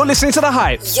 Nice one. You're listening to The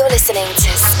Hype. You're listening to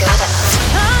Scudder.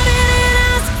 I didn't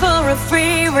ask for a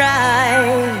free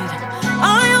ride.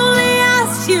 I only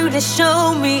asked you to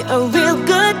show me a real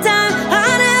good time.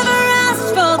 I never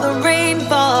asked for the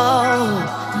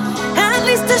rainfall. At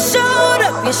least I showed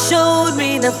up, you showed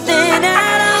me nothing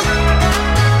at all.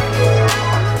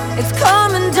 It's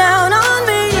coming down on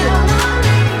me,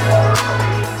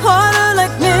 harder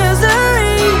like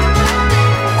misery.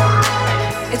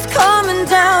 It's coming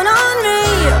down on me.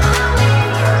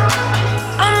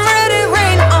 I'm ready,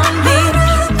 rain on me.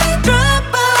 Drop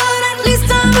out, at least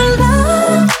I'm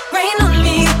alive. Rain on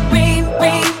me, rain,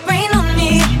 rain, rain on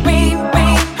me, rain,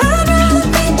 rain. I'd rather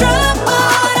be drop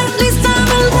out, at least I'm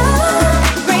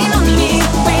alive. Rain on me,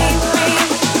 rain,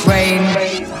 rain,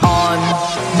 rain on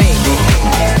me.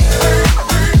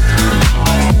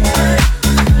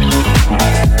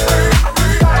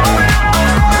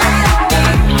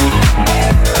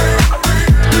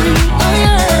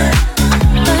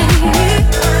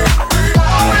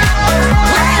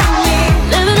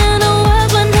 Living in a world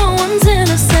where no one's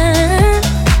innocent.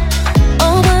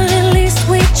 Oh, but at least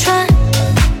we try.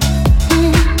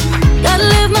 Gotta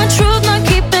live my truth, not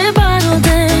keep it bottled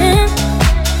in.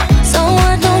 So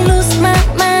I don't lose my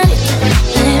mind.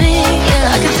 Baby,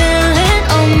 yeah, I can feel it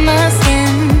on my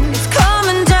skin. It's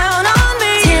coming down on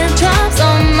me. Teardrops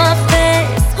on my face,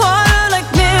 harder like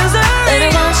misery. Let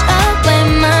it wash away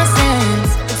my sins.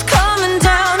 It's coming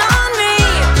down on me.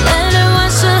 Let it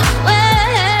wash away.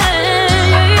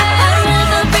 I'd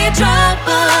rather be dry,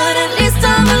 but at least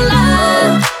I'm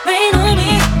alive. Rain on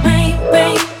me, rain,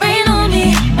 rain, rain on me,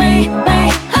 rain,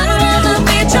 rain. I'd rather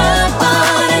be dry,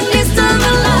 but at least I'm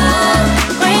alive.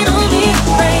 Rain on me,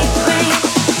 rain, rain,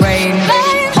 rain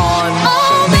on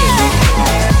me.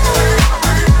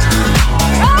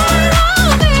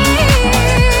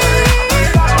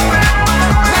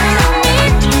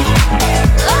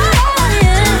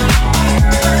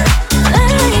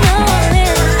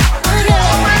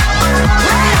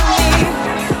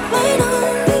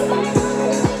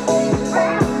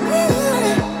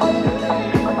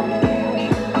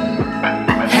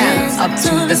 Hands up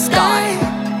to the sky.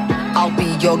 I'll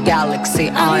be your galaxy.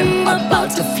 I'm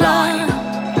about to fly.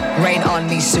 Rain on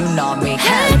me, tsunami.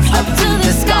 Hands up to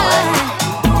the sky.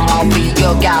 I'll be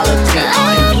your galaxy.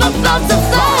 I'm about to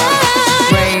fly.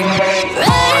 Rain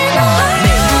on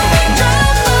me.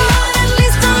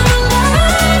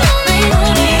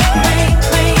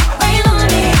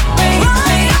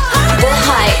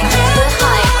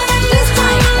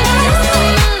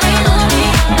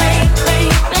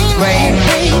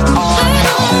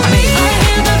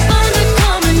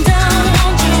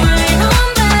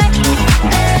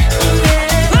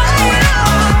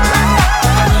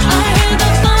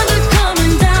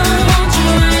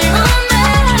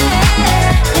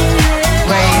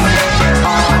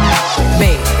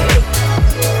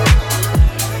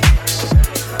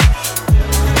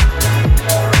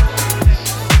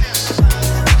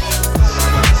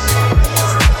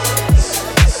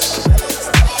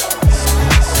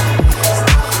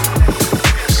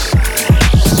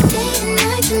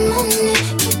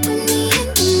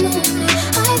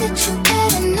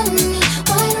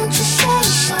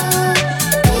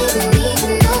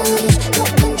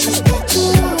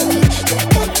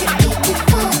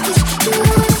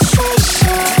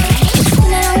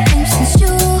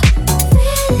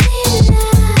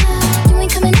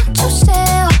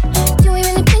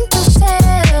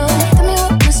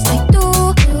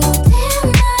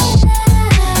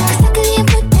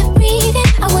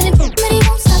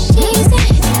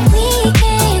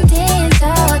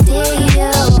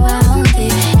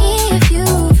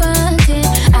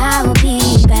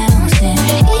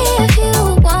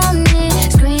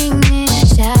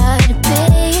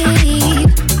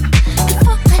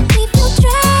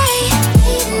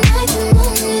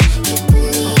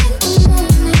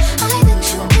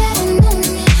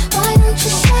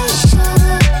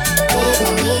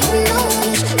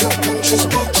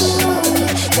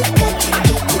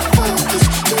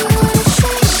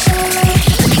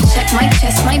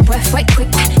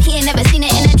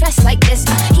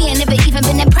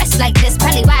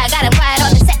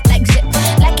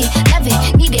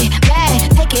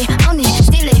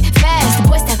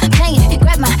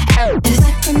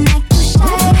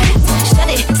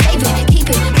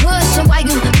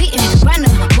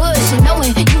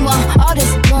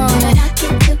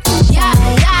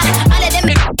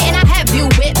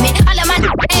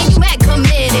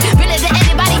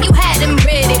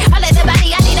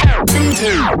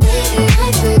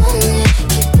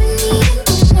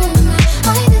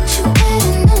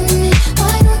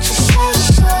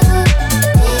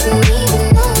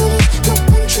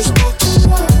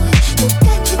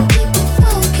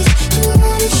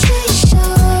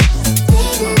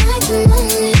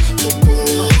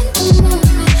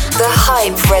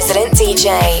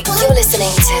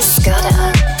 listening to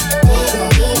Scudder.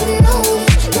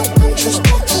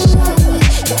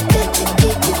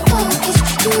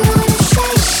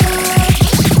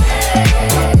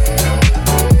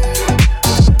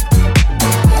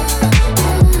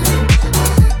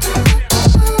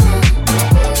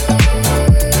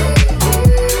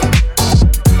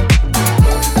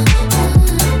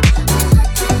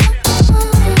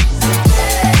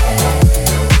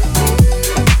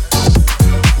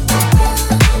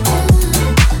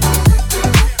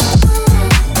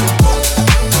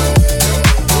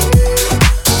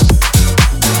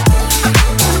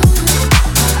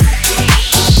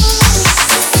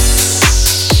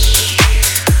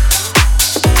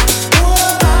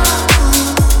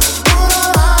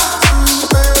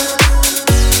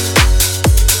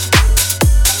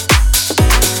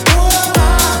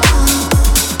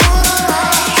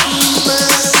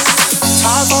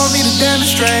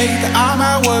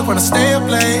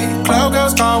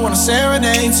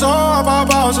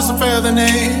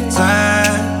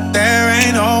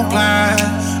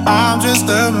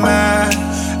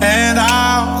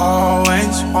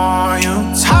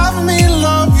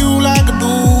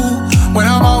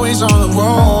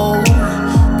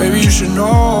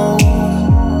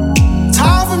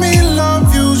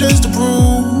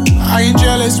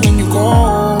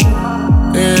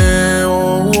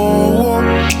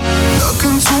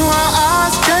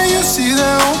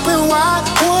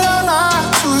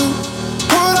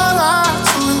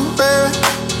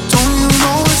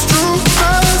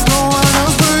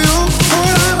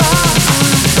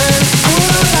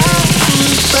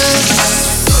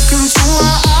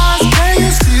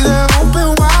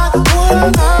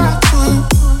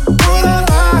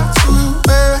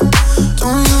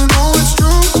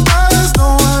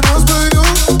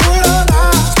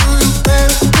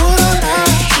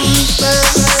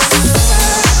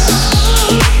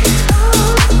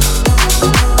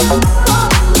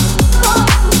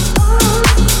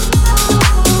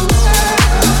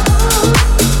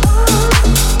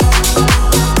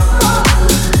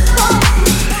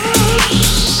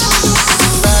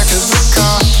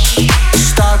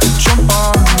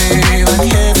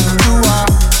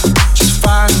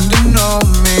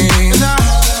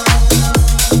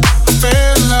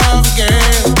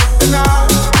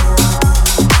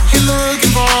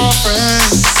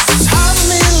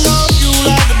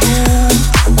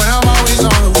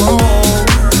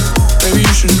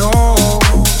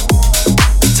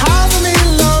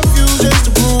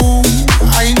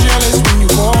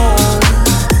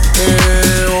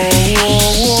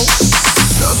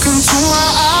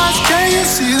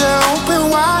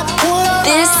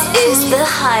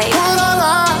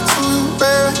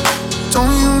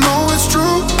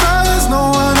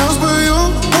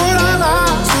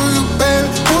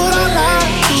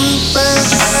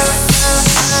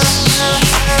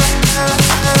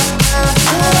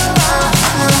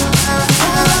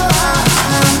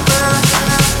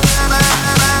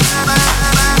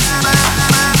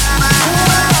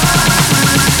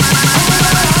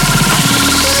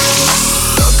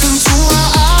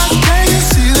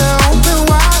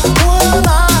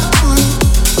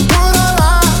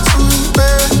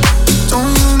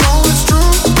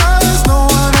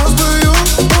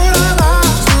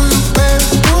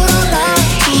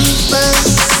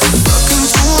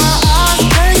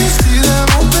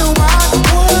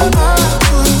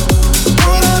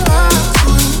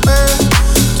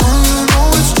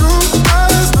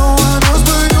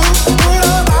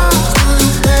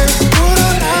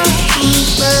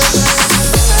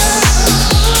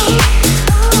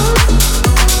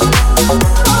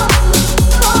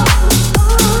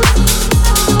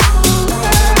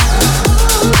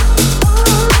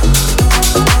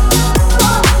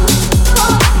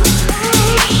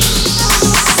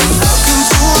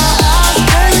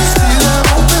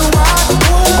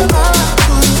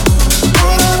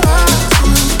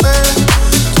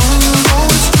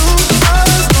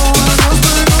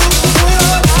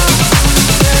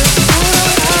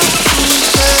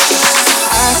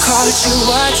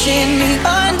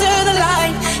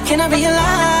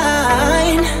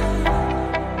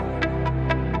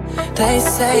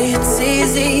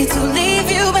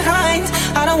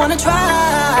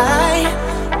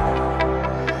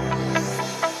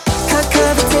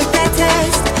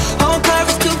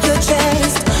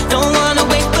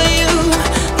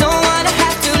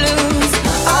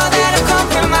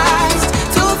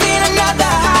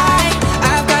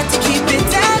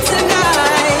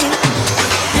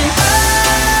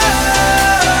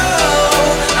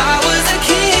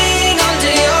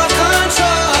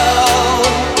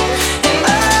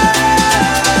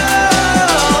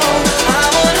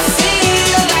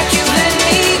 Like you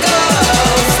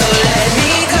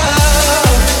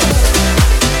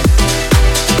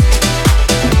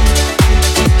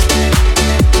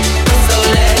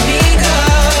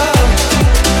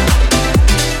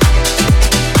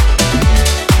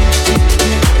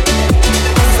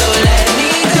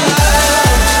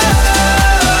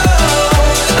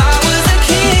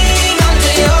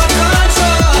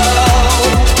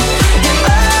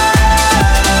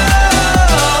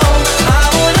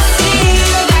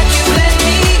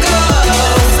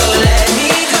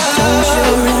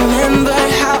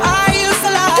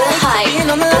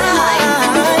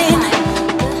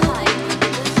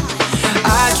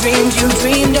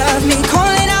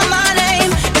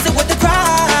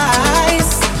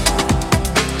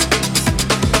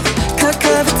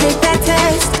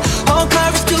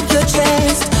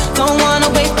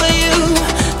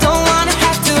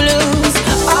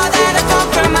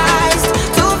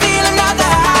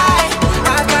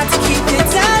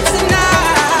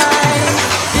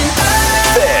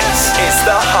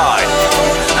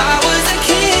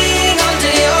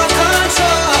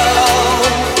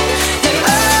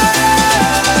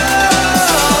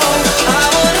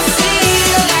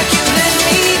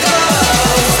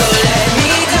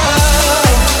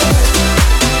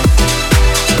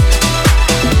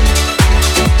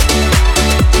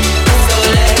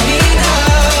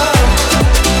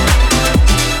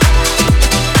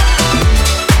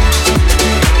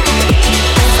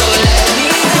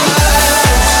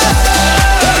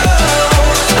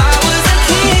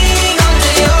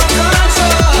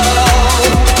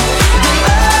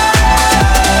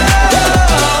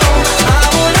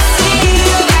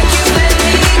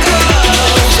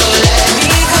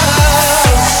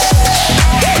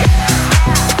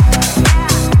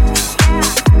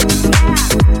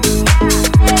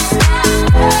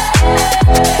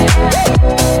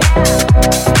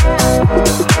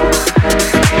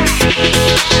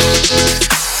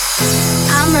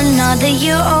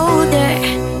either.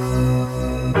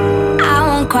 I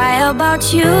won't cry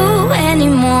about you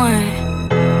anymore.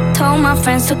 Told my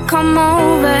friends to come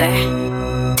over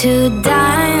to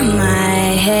dye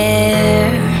my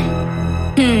hair.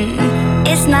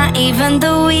 It's not even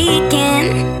the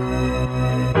weekend,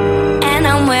 and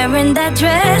I'm wearing that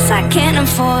dress I can't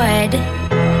afford.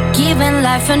 Giving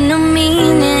life a new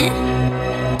meaning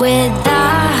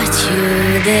without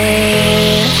you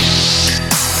there.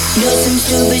 No seems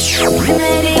to be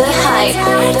the hype, the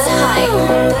hype,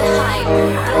 the hype.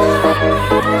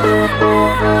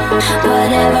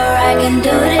 Whatever I can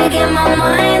do to get my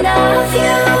mind off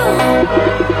you.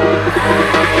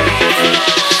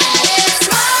 It's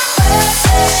my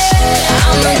birthday.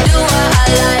 I'ma do what I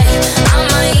like.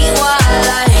 I'ma eat what I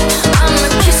like. I'ma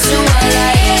kiss you what I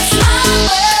like. It's my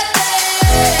birthday.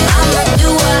 I'ma do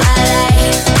what I like.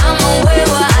 I'ma wear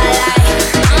what I like.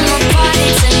 I'ma party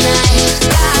tonight.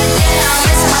 Goddamn,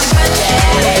 it's my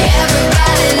birthday.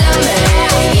 Everybody love me.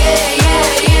 Yeah, yeah,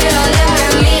 yeah. Look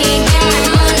at me, give me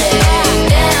money.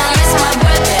 Damn, it's my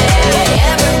birthday.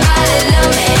 Everybody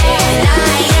love me. And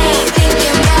I ain't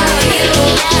thinking about you.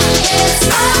 It's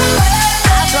my birthday.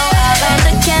 I blow out all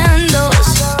the candles.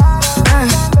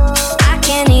 I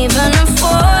can't even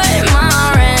afford my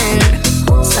rent,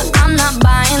 so I'm not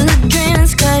buying the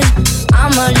drinks, 'cause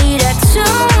I'ma leave that to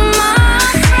my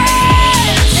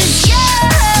friends. Yeah,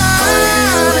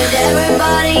 with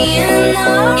everybody in the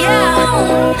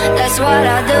room. That's what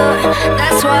I do,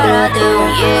 that's what I do,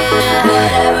 yeah.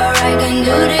 Whatever I can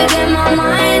do to get my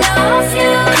mind off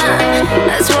you.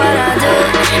 That's what I do,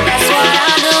 that's what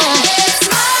I do. It's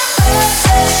my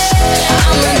birthday.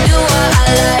 I'ma do what I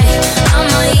like.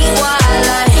 I'ma eat what I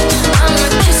like. I'ma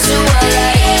kiss you what I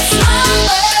like. It's my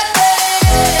birthday.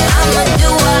 I'ma do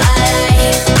what I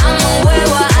like. I'ma wear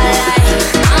what I like.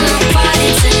 I'ma party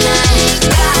tonight.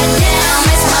 Goddamn,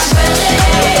 it's my birthday.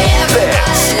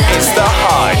 This is The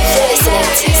Hype.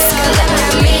 Listening to Scott.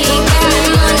 Give me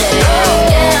money.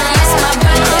 Damn, it's my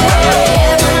birthday.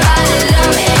 Everybody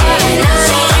love me. And I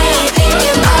ain't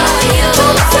thinking about you.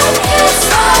 It's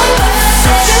my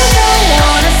birthday. You don't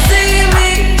wanna see me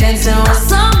dancing with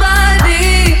somebody.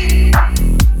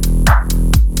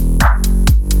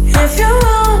 If you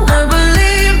wanna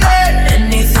believe that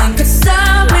anything could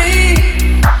stop me,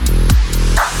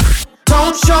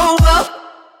 don't show up,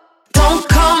 don't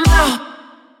come out,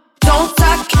 don't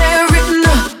start caring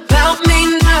about me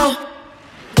now.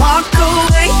 Walk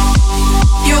away,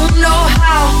 you know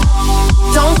how.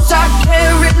 Don't start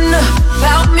caring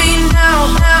about me now,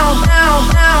 now, now,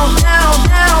 now, now,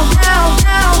 now, now,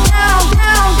 now, now,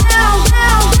 now, now, now,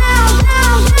 now, now,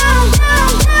 now,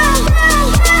 now.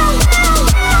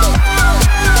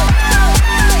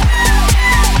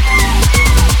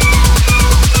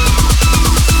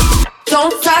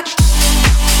 Don't start.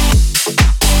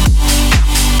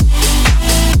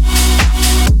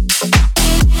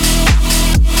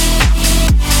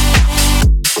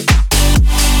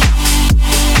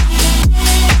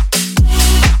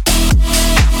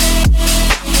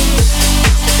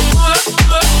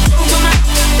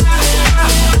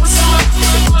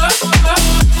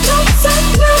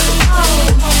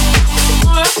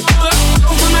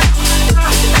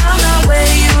 I'm not where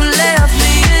you left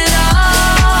me at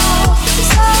all.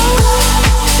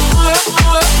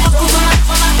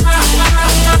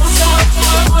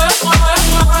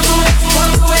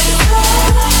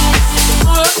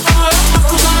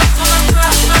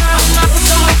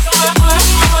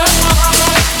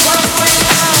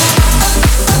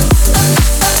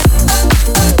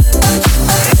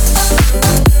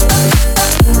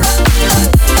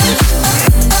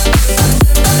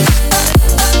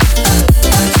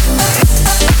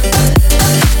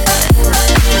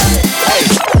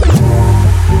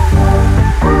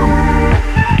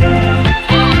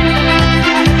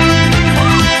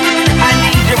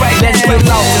 Let's get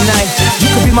lost tonight. You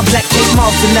could be my black Kate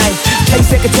Moss tonight. Play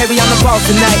secretary, I'm the boss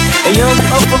tonight. And you don't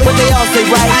give a fuck what they all say,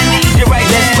 right? I need you right.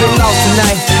 Let's get lost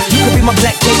tonight. You could be my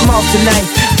black Kate Moss tonight.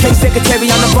 Play secretary,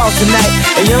 I'm the boss tonight.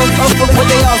 And you don't give a fuck what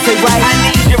they all say, right? I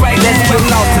need you right. Let's get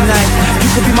lost tonight. You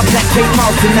could be my black Kate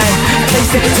Moss tonight. Play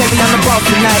secretary, I'm the boss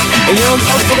tonight. And you don't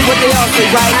give a fuck what they all say,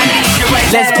 right? I need you right.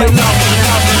 Let's get lost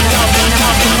tonight.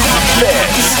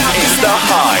 This is The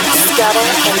Hype. Scudder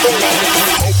in the mix.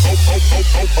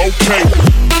 Okay.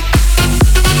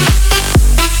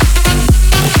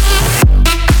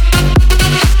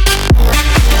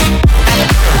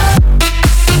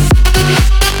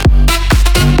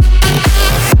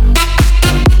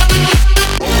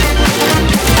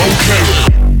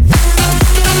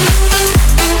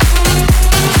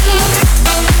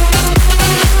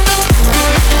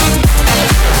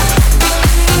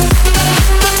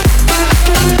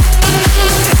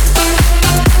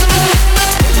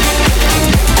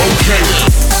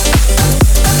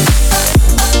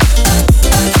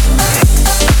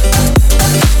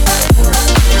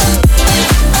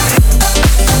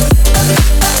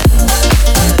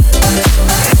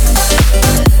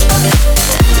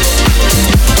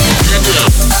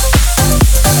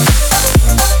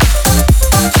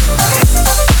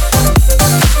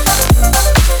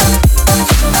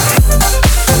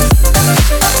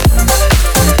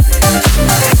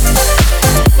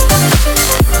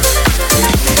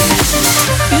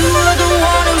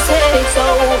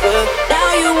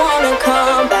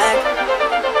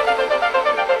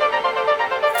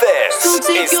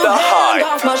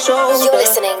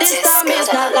 this time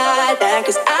it's not like that.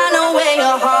 Cause I know where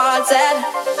your heart's at.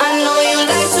 I know you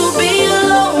like to be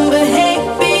alone, but hey,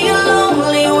 being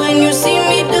lonely when you see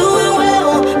me doing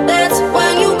well, that's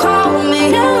when you call me.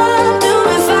 Now I'm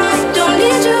doing fine, don't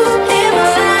need you in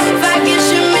my life. I guess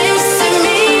you're missing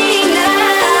me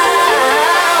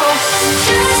now.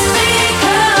 Just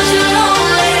because you're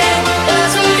lonely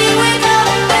doesn't mean we go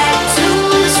back to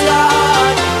the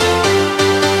start.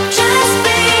 Just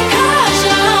because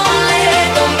you're lonely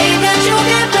don't mean that you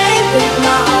can play with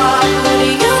my heart. Who do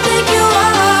you think you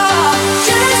are?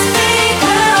 Just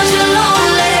because you're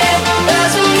lonely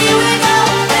doesn't mean we go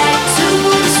back to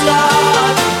the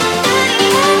start.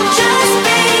 Just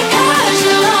because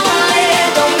you're lonely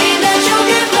don't mean that you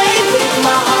can play with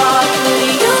my heart. Who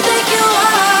do you think you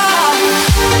are?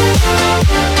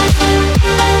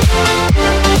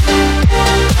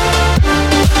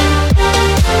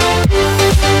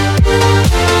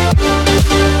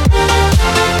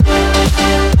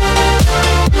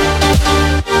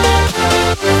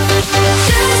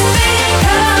 Just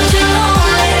because you're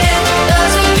lonely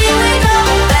doesn't mean we go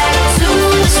back to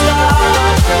the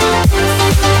start.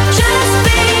 Just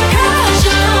because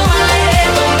you're lonely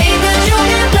don't mean that you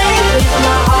can play with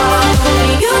my heart. Who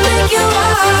do you think you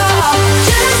are?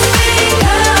 Just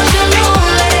because you're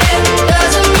lonely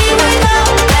doesn't mean we go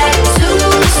back to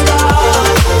the start.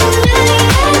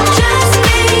 Just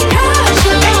because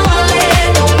you're lonely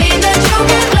don't mean that you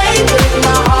can play with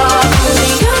my heart. Who do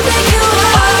you think you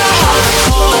are?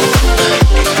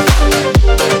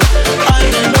 I've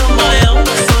been on my own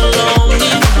for long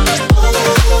enough.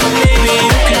 Maybe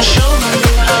you can show me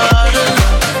how to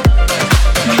love.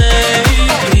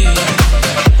 Maybe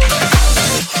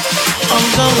I'm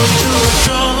going through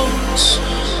withdrawals.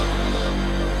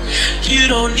 You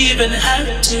don't even have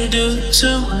to do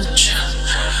too much.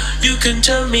 You can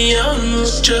turn me on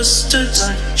with just a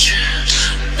touch,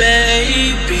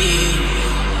 baby.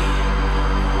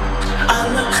 I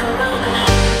look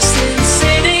around. Sin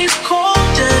City's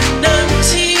cold and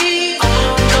empty.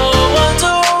 No one's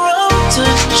around to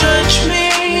judge me.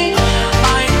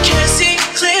 I can see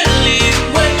clearly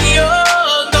when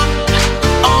you're gone.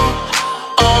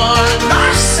 On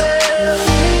myself,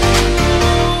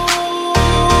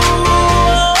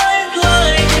 I'm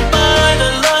blinded by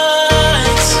the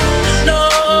lights. No,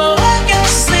 I can't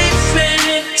sleep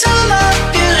until I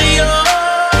feel your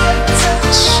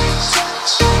touch.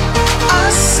 I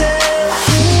said,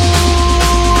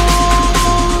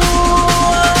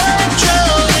 I'm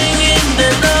drowning in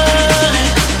the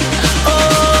night.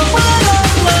 Oh, when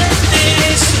I'm like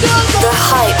this, The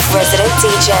Hype resident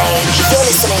DJ. You're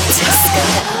listening to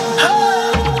Skoda.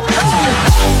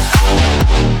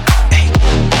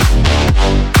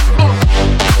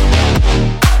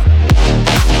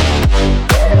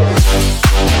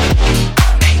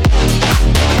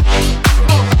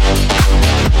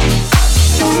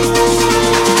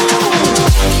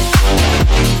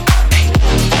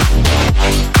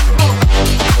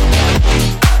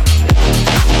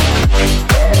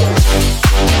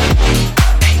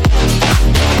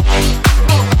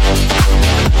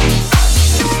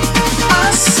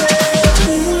 I said,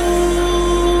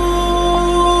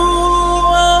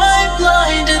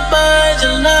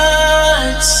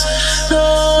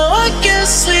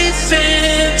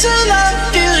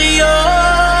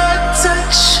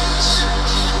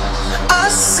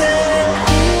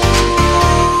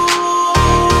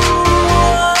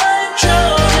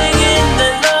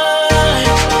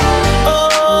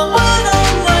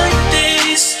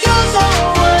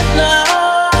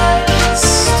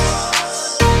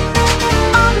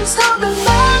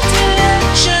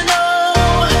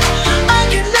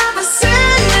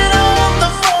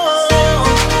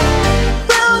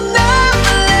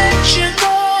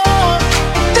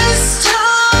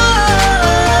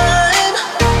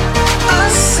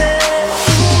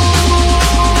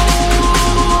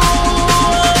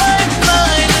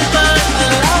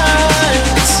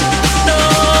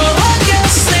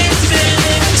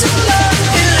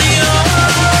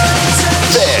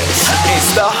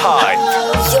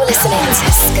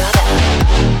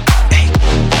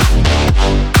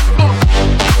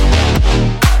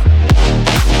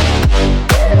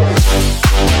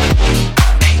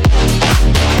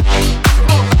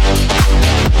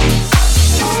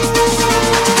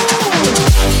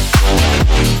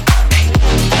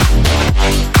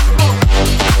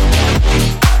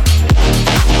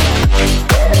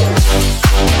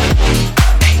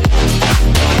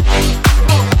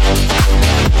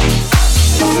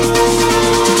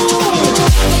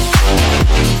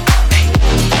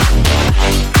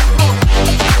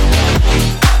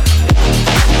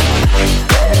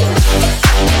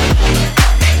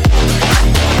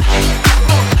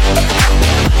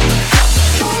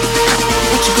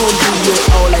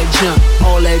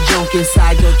 look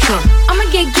inside your trunk. I'ma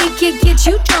get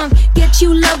you drunk, get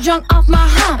you love drunk off my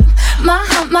hump, my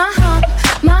hump, my hump,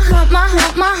 my hump, my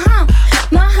hump, my hump,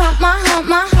 my hump, my hump,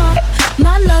 my hump,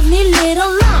 my lovely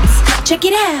little lumps. Check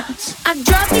it out. I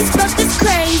drive these fuckers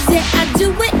crazy. I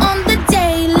do it on the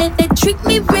daily. They treat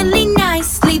me really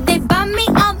nicely. They buy me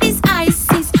all these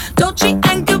ices, Dolce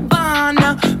and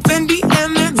Gabbana, Fendi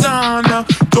and Madonna,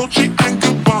 Dolce and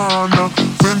Gabbana,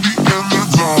 Fendi and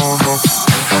Madonna.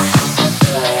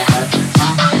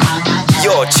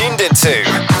 You're tuned into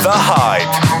The Hype.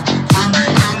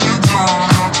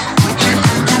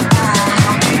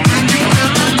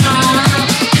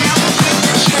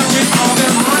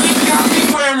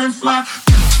 Fly.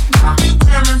 Got me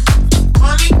wearing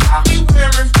money, got me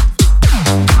wearing.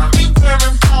 Got me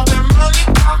wearing all that money,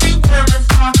 got me wearing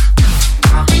fly.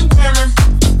 Got me wearing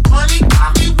money, got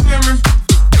me wearing.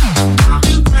 Got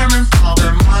me wearing all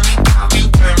that money, got me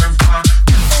wearing fly.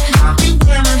 Got me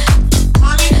wearing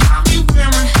money, got me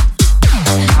wearing.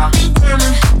 Got me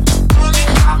wearing money,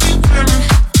 got me wearing.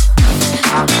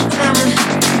 Got me wearing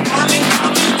money, got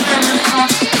me wearing fly.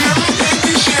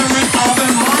 Baby, sharing all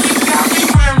that money, got me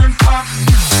wearing fly.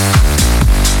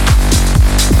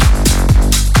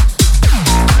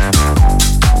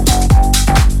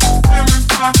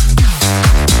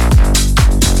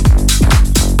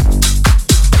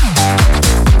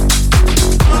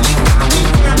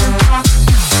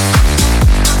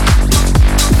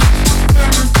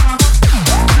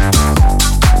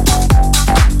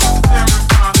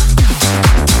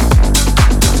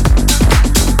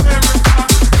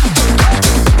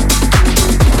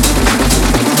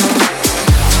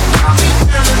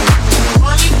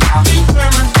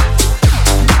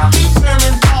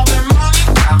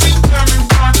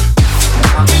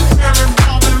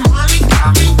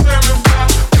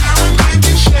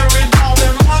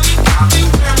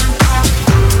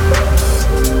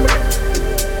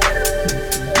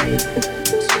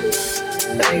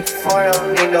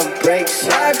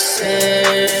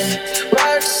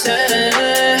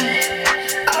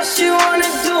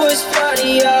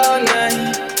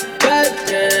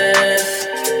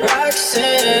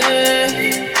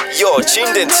 You're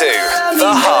tuned into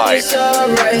The Hype.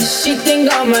 She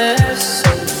think I'm an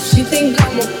asshole. She think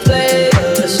I'm a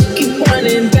player. She keep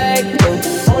running back though,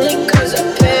 only 'cause I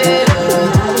paid her.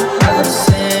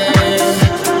 Roxanne,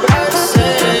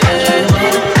 Roxanne.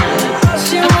 All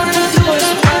she wanna do is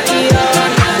party all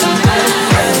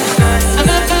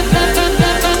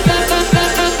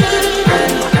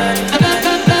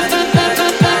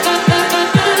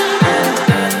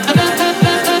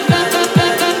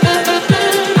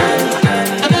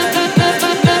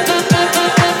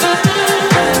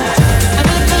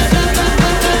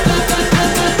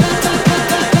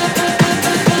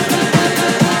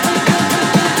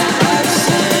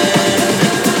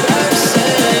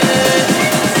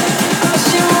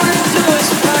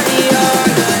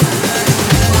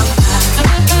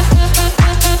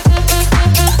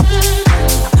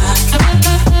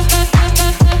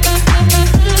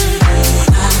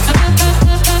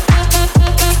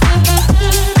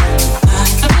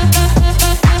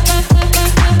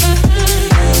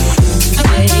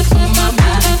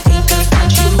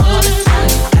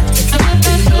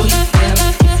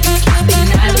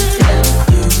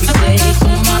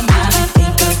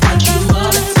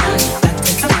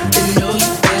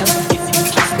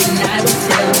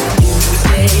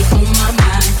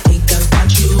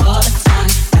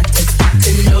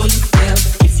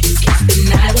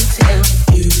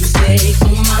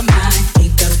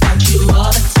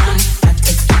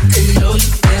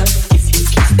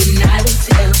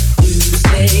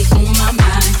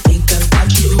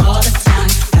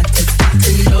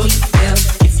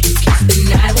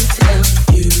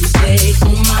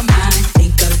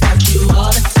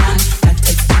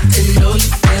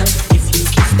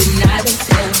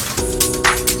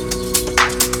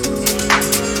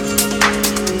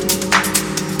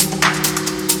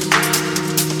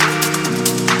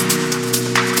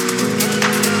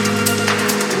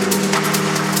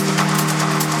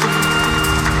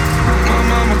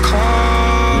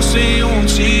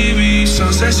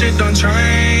that shit done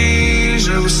changed.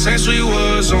 Ever since we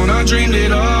was on, I dreamed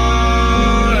it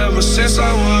all. Ever since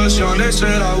I was young, they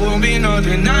said I won't be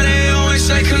nothing. Now they always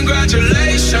say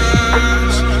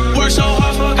congratulations. Worked so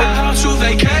hard, forgot how to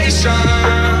vacation.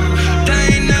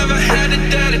 They ain't never had the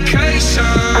dedication.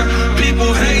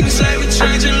 People hate and say we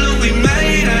changing, look, we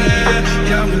made it.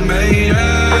 Yeah, we made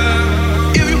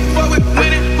it. If you fuck with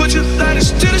it, put your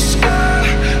lighters to the sky.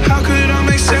 How could I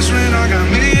make sense when I got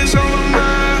millions on my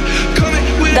mind?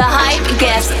 The Hype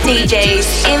guest DJs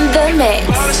in the mix.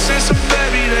 All the sense of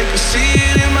baby, they can see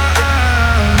it in my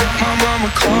eyes.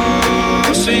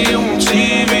 call, see you on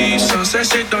TV. Sunset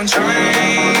shit done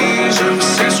changed. Ever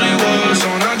since we was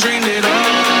on, I dreamed it all.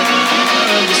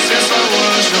 Ever since I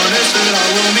was young, they said I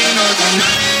won't be nothing.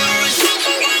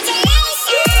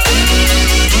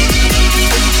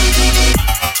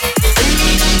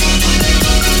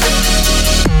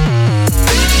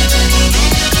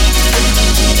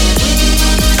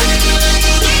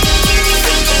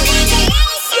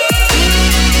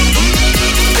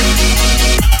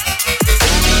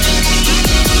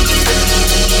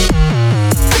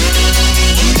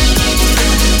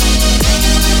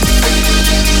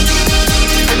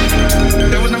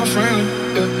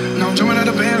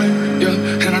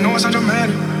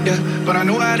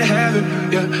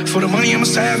 For the money, I'm a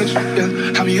savage,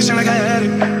 yeah. I be itching like I had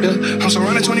it, yeah. I'm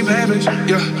surrounded 20 bad bitch,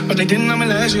 yeah. But they didn't know me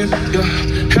last year,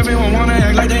 yeah. Everyone wanna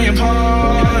act like they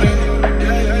important,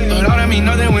 but all that mean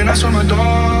nothing when I swear my door,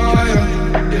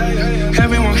 yeah.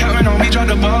 Everyone counting on me, drop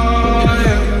the ball,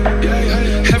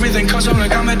 yeah. Everything comes up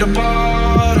like I'm at the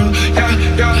bottom, yeah.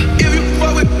 If you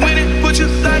fuck with winning, put your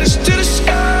lighters to the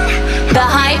sky. The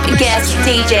Hype guest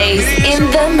DJs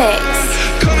in the mix.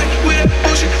 Coming with that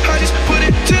bullshit, I just put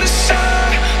it to the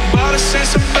side. Bought a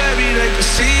sense of baby, they could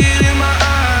see it in my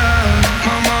eyes.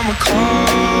 My mama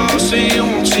calls, see you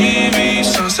on TV.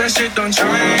 Sunset shit done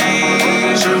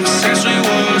changed. Ever since we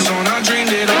was on, I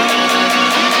dreamed it all.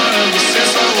 Ever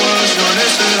since I was young, they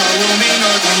said I won't be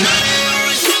nothing.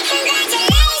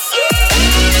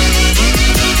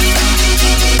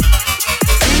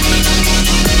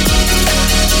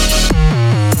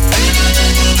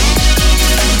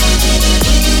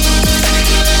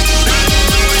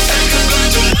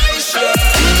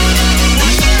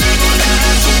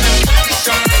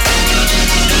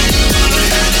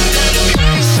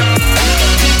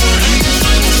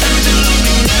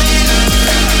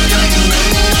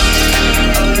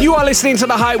 Listening to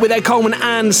The Hype with Ed Coleman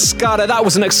and Scudder. That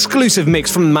was an exclusive mix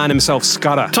from the man himself,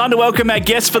 Scudder. Time to welcome our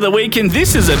guest for the week, and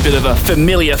this is a bit of a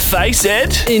familiar face,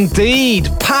 Ed. Indeed,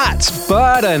 Pat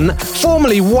Burden,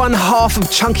 formerly one half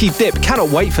of Chunky Dip.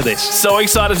 Cannot wait for this. So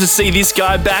excited to see this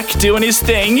guy back doing his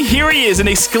thing. Here he is, an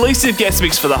exclusive guest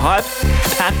mix for The Hype,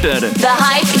 Pat Burden. The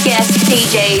Hype guest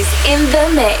DJs in the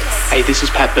mix. Hey, this is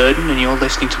Pat Burden, and you're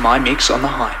listening to my mix on The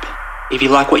Hype. If you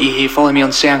like what you hear, follow me on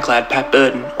SoundCloud, Pat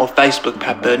Burden, or Facebook,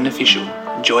 Pat Burden Official.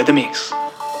 Enjoy the mix.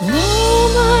 All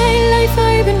my life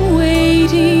I've been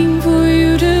waiting for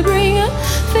you to bring a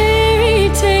fairy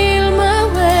tale my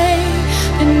way.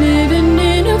 Been living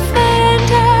in a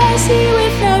fantasy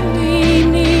without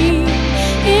meaning.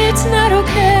 It's not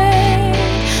okay,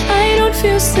 I don't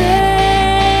feel safe.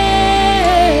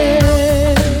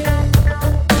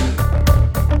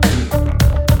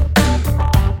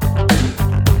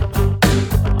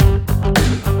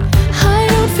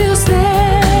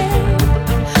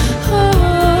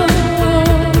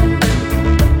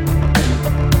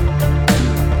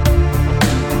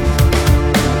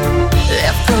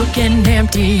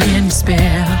 Empty in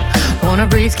despair, wanna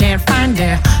breathe, can't find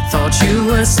air. Thought you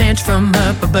were sent from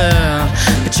up above,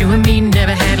 but you and me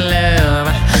never had love.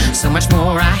 So much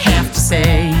more I have to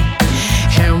say,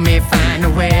 help me find a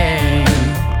way.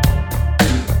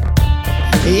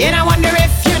 And I wonder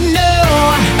if you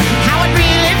know how it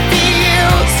really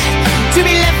feels to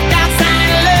be left outside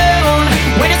alone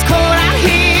when it's cold out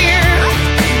here.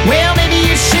 Well, maybe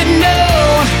you should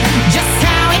know just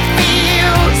how it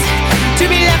feels to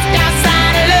be left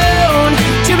outside alone,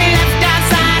 to be left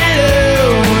outside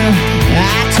alone.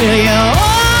 I tell you,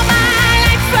 all my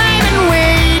life I've been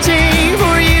waiting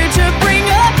for you to bring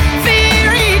a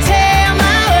fairy tale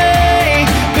my way.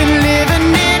 Been living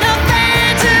in a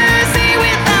fantasy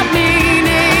without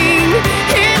meaning.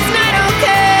 It's not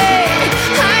okay,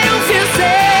 I don't feel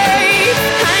safe,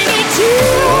 I need to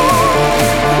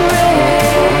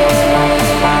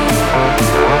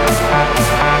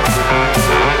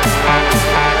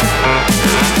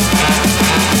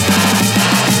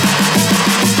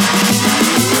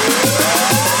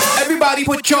Everybody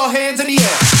put your hands in the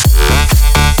air.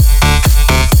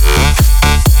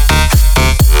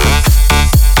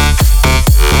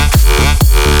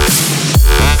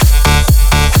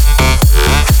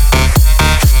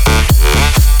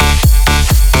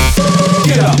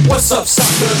 Get up, what's up,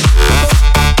 sucker?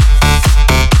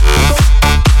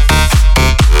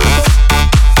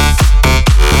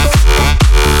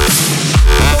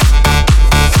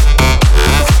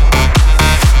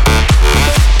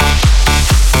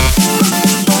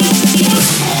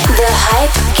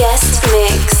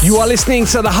 You are listening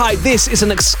to The Hype. This is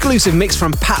an exclusive mix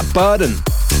from Pat Burden.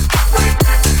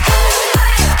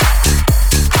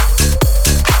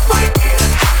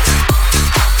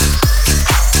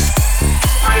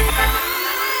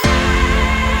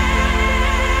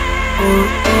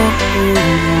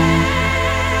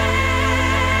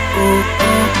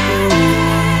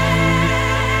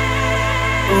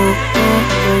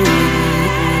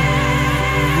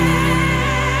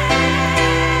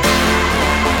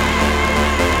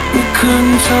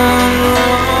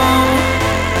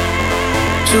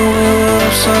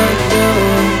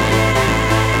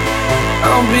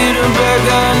 a bad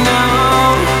guy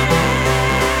now,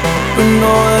 but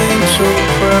no, I ain't so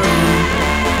proud.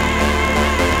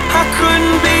 I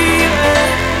couldn't be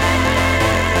there,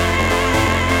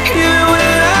 even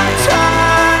when I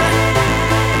tried.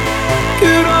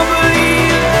 You don't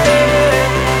believe it.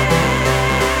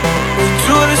 We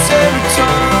do this every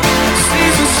time.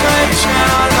 Seasons change and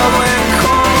our love went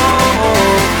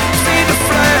cold. Fade the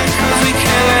flag 'cause we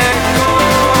can't let go.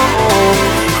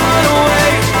 Run away,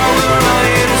 I will run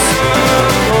in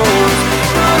circles.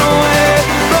 Run away,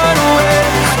 run away.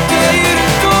 I dare you to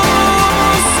go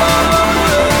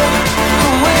somewhere.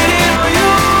 I'm waiting on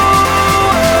you,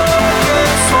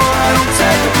 so I don't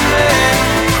take the blame.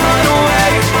 Run away,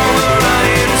 I will run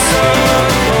in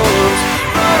circles.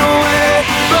 Run away,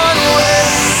 run away,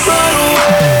 run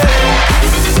away.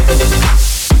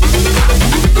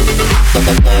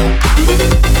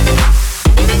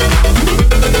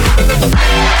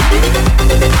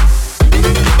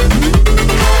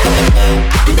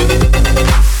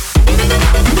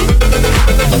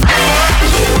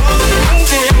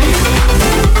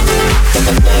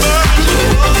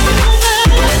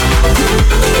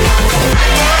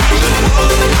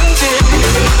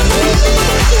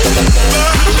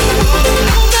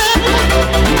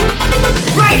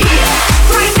 Right here,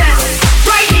 right now,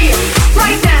 right here,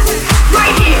 right now,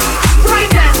 right here,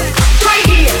 right now, right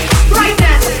here, right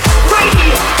now, right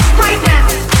here, right now,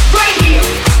 right here,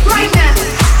 right now,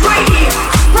 right here,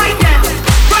 right now,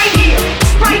 right here,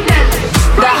 right now.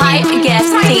 The Hype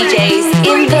Guest DJs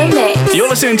in the mix. You're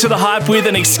listening to The Hype with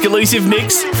an exclusive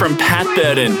mix from Pat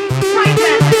Burden.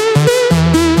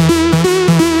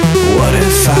 What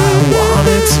if I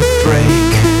wanted to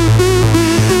break?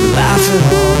 Laughing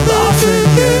all off in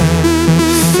your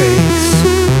face.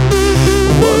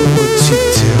 What would you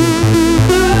do?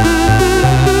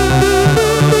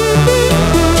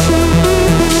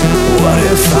 What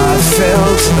if I fell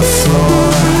to the floor?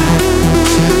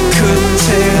 Couldn't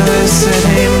take this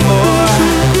anymore.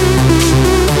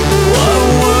 What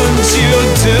would you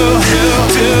do?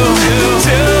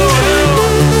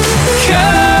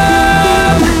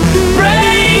 Come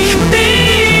break me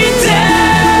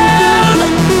down.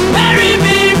 Bury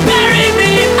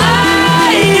me,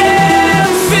 I am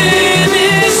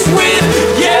finished with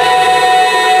you.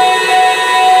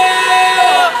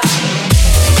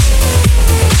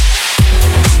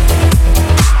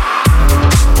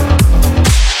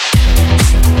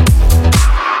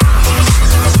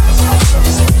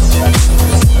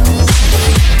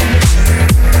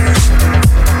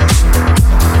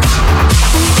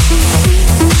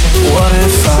 What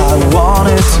if I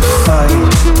wanted to fight?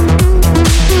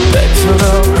 Back for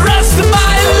the rest of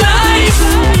my life.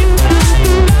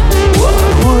 What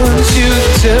would you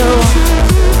do?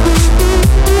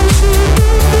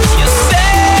 You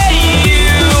say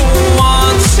you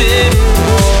wanted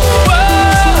more.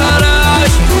 What are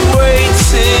you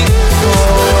waiting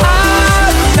for?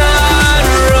 I'm not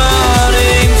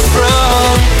running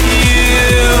from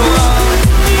you.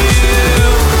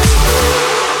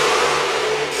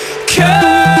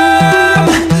 Come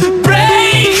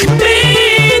break me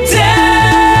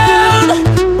down.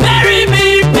 Bury me,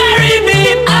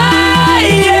 I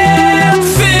am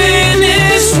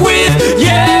finished with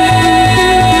you.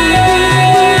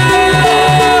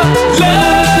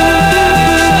 Look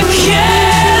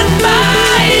in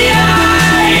my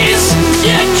eyes.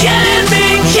 You're killing me,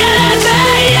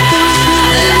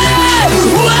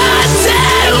 What's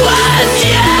it with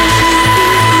you?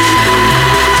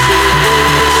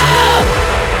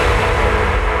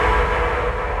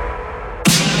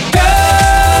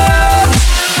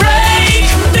 Break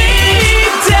me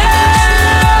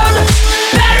down.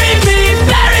 Bury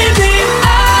me,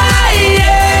 I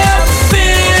am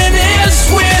finished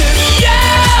with you.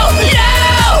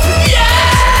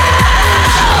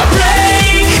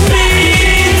 Break me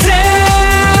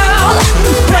down.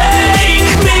 Break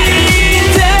me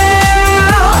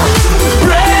down.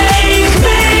 Break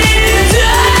me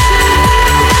down.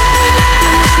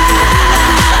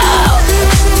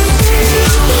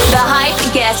 The Hype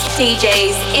Guest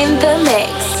DJs in the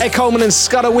mix. Ed Coleman and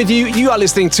Scudder with you. You are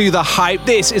listening to The Hype.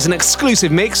 This is an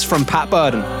exclusive mix from Pat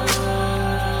Burden.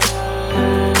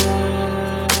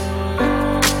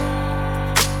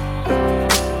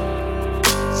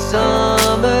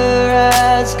 Summer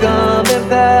has come and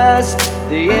passed.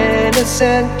 The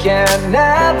innocent can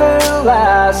never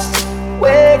last.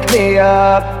 Wake me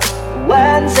up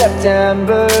when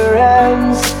September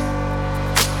ends.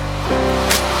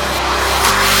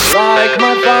 Like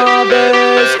my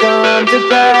father's come to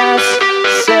pass.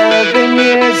 7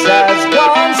 years has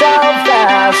gone so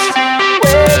fast.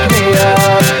 Wake me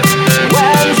up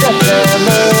when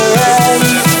September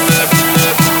ends.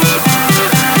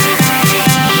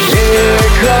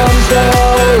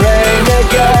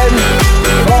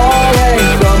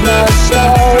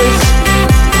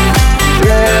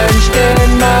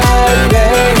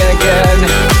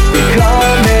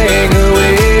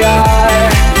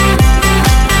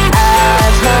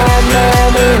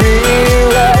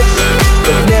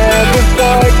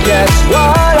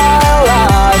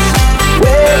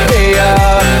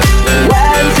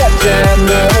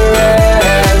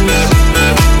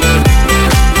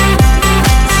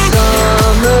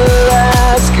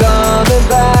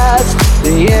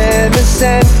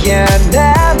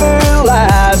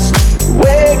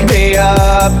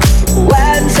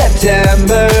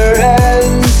 September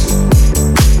ends,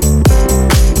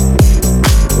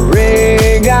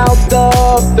 ring out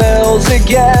the bells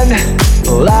again,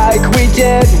 like we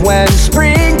did when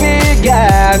spring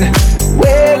began.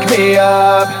 Wake me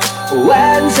up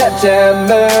when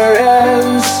September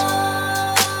ends.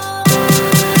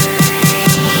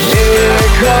 Here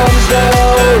comes the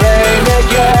rain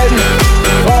again,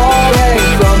 falling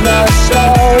from the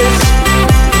stars,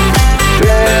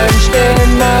 drenched in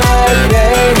my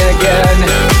pain again,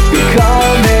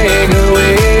 becoming who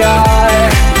we are.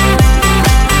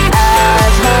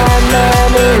 As my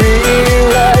memory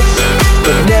rests,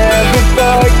 but never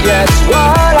forgets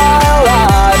what I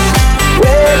lost.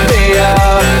 Wake me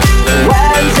up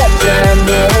when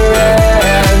September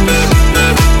ends.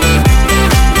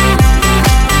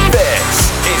 This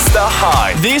is The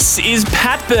Hype. This is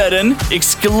Pat Burden,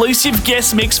 exclusive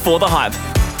guest mix for The Hype.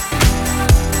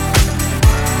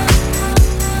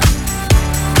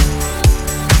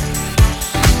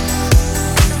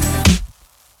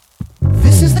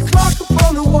 This is the clock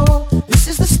upon the wall. This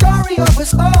is the story of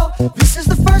us all. This is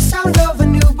the first sound of a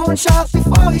newborn child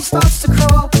before he starts to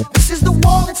crawl. This is the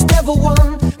war that's never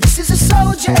won. This is a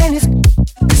soldier and his.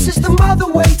 This is the mother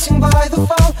waiting by the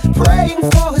phone, praying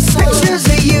for her son. Pictures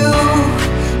of you,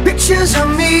 pictures of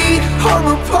me, hung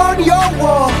upon your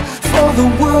wall for the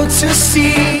world to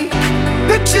see.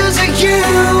 Pictures of you,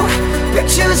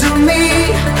 pictures of me,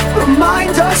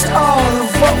 remind us all of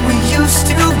what we used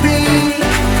to be.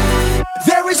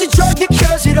 There is a drug that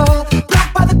cures it all,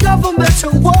 blocked by the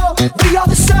governmental wall. We are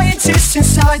the scientists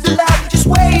inside the lab, just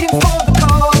waiting for the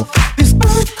call. This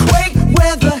earthquake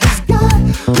weather has got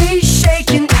me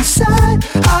shaking inside.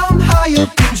 I'm high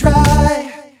up and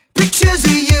dry. Pictures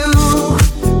of you,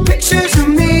 pictures of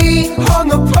me,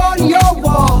 hung upon your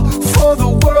wall for the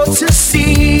world to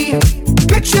see.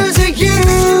 Pictures of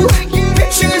you,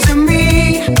 pictures of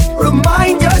me,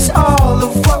 remind us all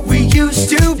of what we used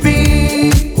to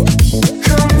be.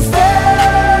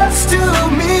 Confess to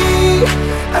me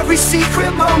every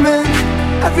secret moment,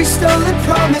 every stolen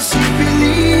promise you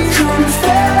believe.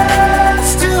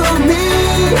 Confess to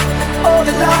me all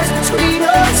the lies between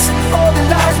us, all the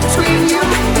lies between you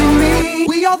and me.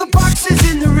 We are the boxes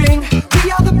in the ring,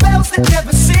 we are the bells that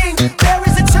never sing. There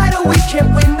is a title we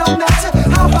can't win, no matter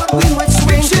how hard we might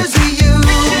swing. Pictures of you,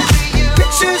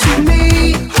 pictures of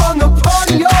me, hung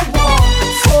upon your wall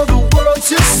for the world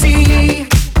to see.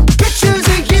 Pictures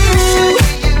of you,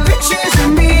 pictures of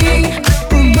me,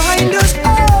 remind us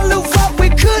all of what we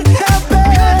could have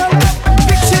been.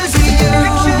 Pictures of you,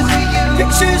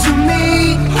 pictures of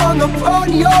me, hung upon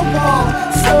your wall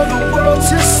for the world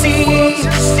to see.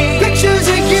 Pictures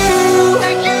of you,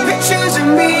 pictures of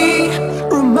me,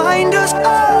 remind us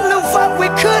all of what we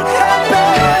could have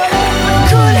been.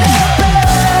 Could have been.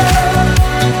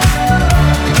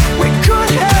 We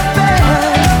could have been.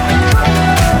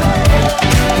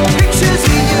 Pictures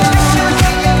of you,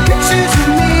 pictures of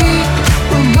me,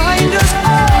 remind us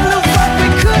all of what we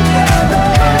could have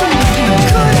been.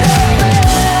 Could have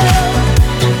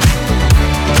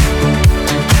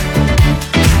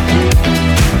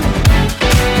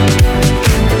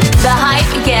The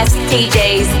Hype guest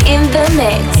DJs in the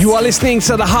mix. You are listening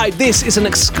to The Hype. This is an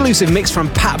exclusive mix from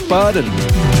Pat Burden.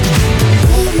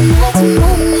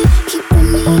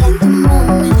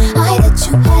 I that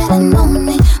you hadn't known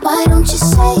it. Why don't you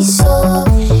say so?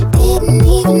 Didn't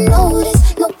even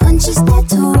notice. No punches that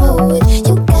to roll with.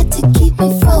 You got to keep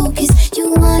me focused. You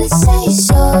wanna say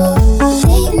so?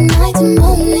 Late night to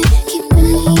moment, keeping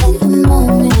me in the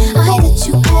moment. I that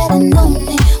you hadn't known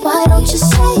it. Why don't you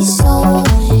say so?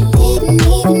 Didn't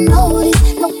even notice.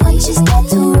 No punches that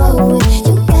to roll with.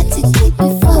 You got to keep me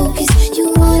focused. You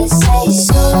wanna say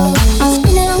so?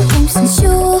 Spinning on since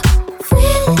you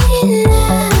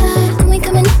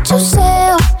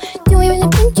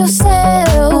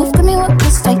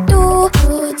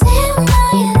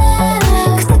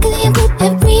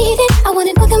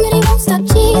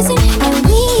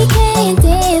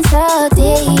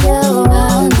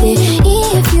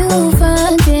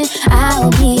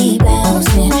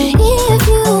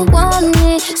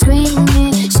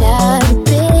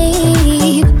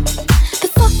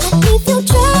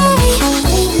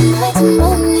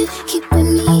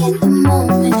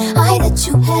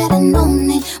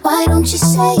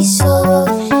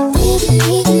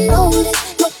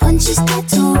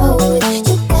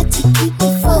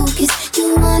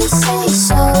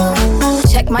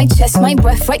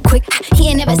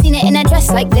seen it in a dress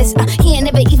like this. He ain't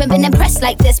never even been impressed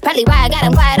like this. Probably why I got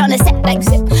him quiet on the set like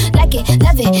zip. Like it,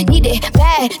 love it, need it,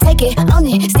 bad. Take it, own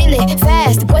it, steal it,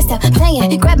 fast. The boy stop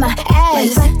playing, grab my ass. Why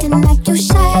you acting like you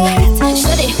shy?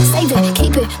 Shut it, save it,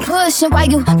 keep it pushing. While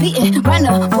you beating round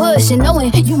the bush and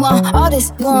knowing you want all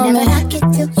this woman. Never knock it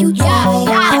till you die.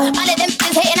 All of them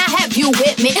is hating, I have you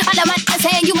with me. All of my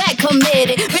saying you had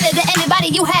committed. Really to anybody,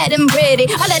 you had them ready.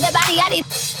 All of the body, I need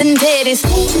them titties.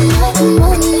 Keeping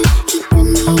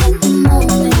me in the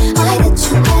moment. I bet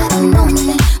you hadn't known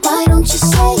it. Why don't you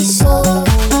say so?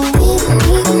 Didn't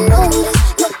even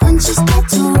notice. No punches got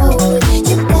to roll.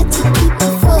 You got to keep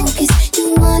it focused. You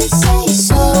wanna say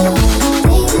so?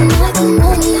 Keeping me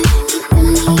in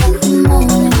the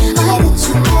moment. I bet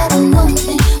you hadn't known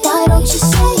it. Why don't you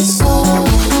say so?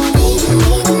 Didn't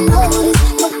even notice.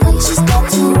 No punches got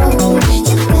to roll.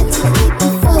 You got to keep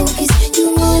it focused. You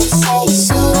wanna say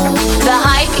so? The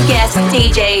Hype Guest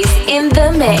DJs in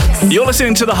the mix. You're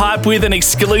listening to The Hype with an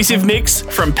exclusive mix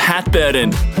from Pat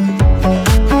Burden.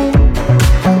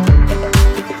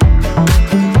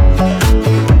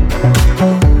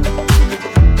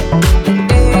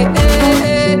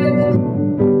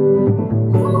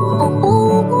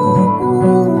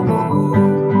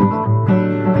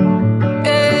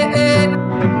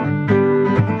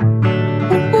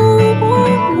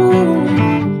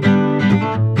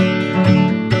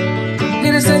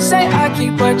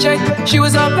 She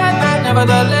was up at night,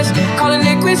 nevertheless. Calling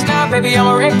it quits now, baby, I'm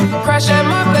a wreck. Crash at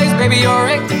my place, baby, you're a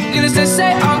wreck. Needless to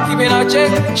say, I'm keeping her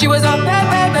check. She was up at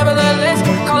night, nevertheless.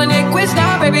 Calling it quits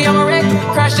now, baby, I'm a wreck.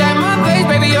 Crash at my place,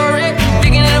 baby, you're a wreck.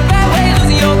 Thinking in a bad way,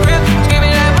 losing your grip.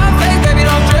 Screaming at my face, baby,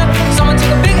 don't trip. Someone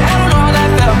took a big I don't know how that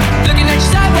felt. Looking at you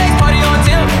sideways, party on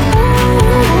tip.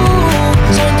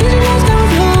 Ooh, so did you guys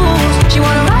confused? She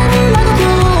wanna ride me like a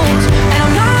cruise, and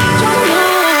I'm not trying to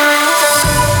lose.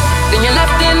 Then you're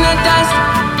left in the dust,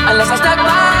 unless I stuck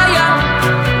by ya.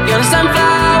 You're the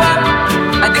sunflower.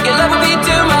 I think your love would be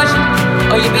too much,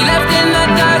 or you'd be left in the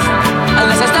dust,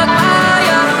 unless I stuck by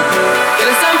ya. You're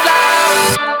the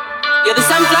sunflower. You're the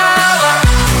sunflower.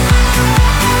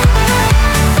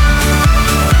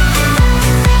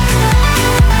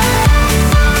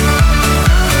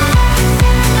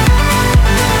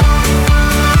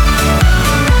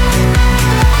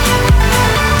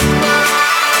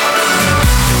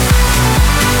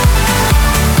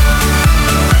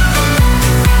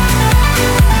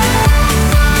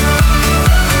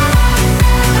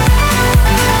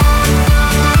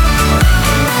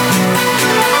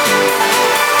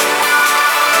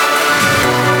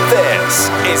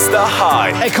 Is The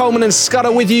Hype. Hey, Coleman and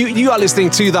Scudder with you. You are listening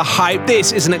to The Hype.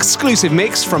 This is an exclusive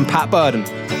mix from Pat Burden.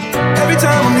 Every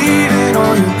time I'm leaving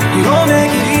on you, you don't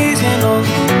make it easy, no.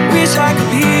 Wish I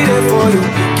could be there for you.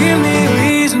 Give me a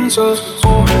reason to.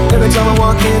 Every time I'm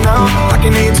walking out, I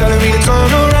can hear you telling me to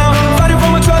turn around. Fighting for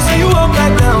my trust, so you won't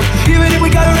back down. Even if we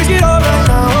gotta risk it all right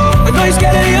now. I know you're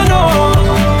scared of the unknown.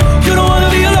 You don't wanna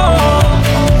be alone.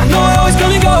 I know I always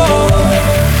come and go,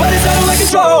 but it's out of my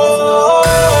control.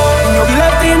 And you'll be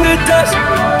left in the dust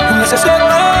unless I stuck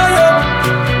by you.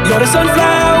 You're the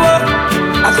sunflower.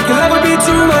 I think your love would be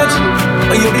too much,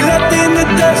 or you'll be left in the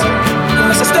dust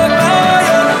unless I stuck by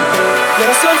you. You're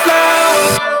the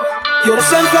sunflower. You're the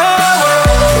sunflower.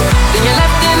 Then you're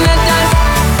left in the dust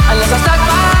unless I stuck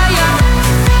by you.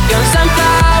 You're the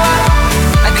sunflower.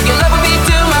 I think your love would be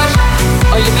too much,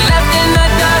 or you'll be left in the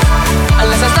dust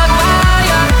unless I stuck by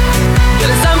you. You're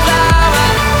the sunflower.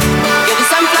 You're the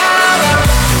sunflower.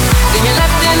 Then you're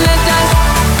left in the dust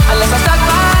unless I stuck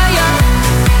by you.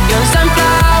 You're the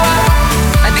sunflower.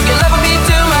 I think your love would be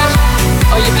too much,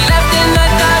 or you'll be left in the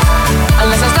dust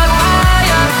unless I stuck by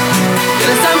you.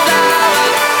 You're the sunflower.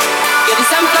 You're the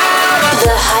sunflower.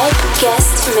 The Hype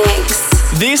Guest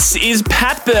Mix. This is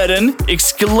Pat Burden,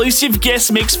 exclusive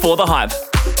guest mix for The Hype.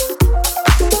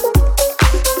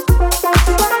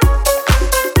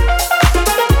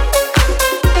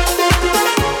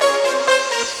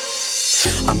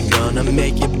 I'm gonna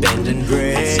make you bend and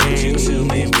break. Sing to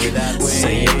me without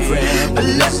saying a prayer, but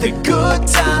let the good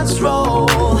times roll.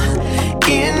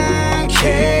 In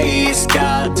case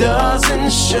God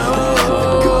doesn't show.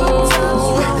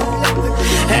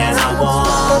 And I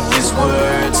want these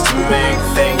words to make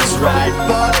things right,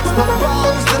 but it's the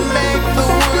wrongs that make the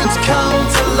words come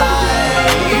to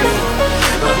life.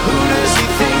 But who does he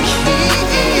think he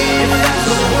is? If that's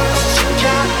the worst you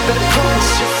got, then point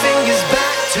your fingers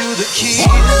back to the keys.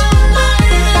 One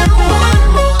night and one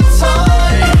more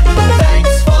time.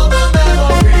 Thanks for the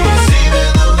memories, even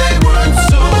though they weren't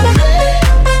so great.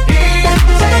 It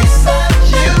tastes like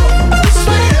you,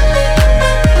 sweeter.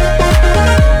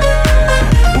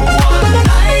 One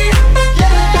night,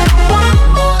 yeah, one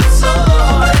more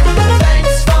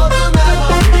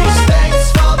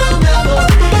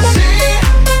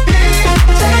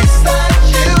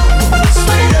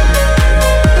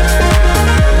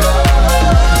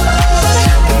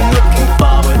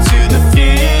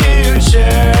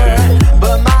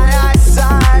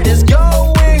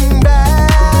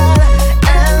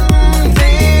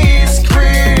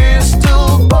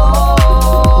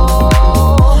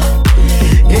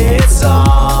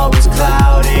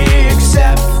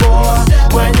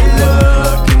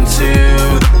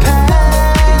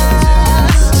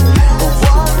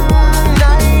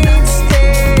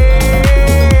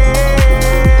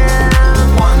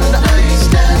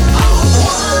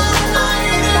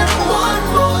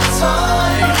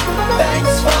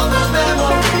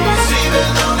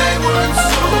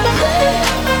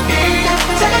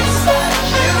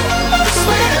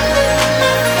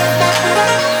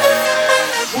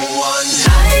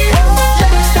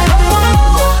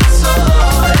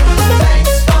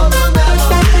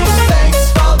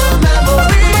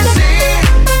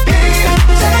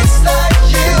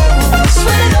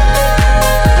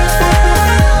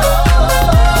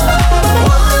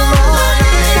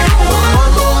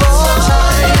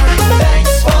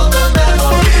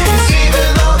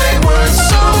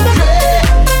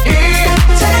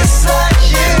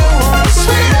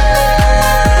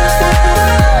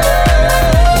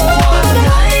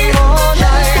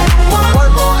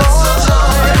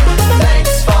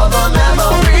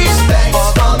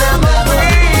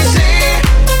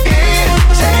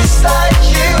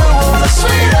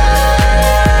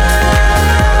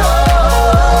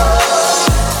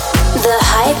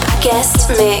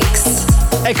mix.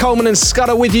 Ed Coleman and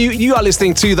Scudder with you. You are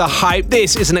listening to The Hype.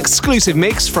 This is an exclusive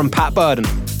mix from Pat Burden.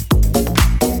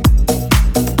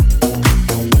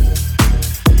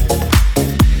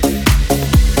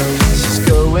 She's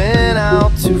going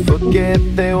out to forget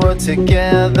they were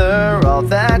together. All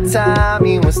that time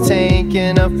he was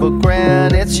taking her for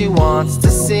granted. She wants to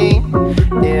see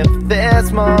if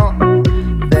there's more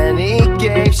than he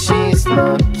gave. She's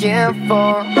looking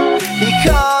for. He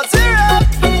calls her up.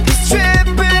 He's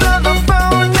tripping on the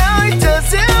phone. Now he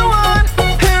doesn't want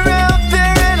her out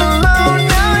there and alone.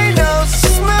 Now he knows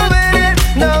she's moving it.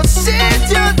 No,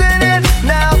 she's using it.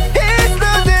 Now he's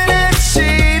losing it.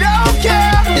 She don't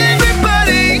care.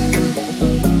 Everybody,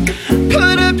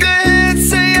 put up your hands.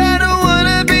 Say I don't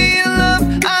wanna be in love.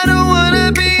 I don't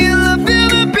wanna be in love. Feel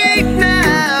the beat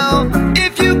now.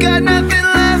 If you got nothing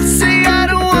left, say I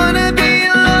don't wanna be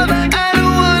in love. I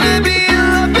don't wanna be in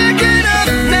love. Pick it up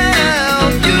now.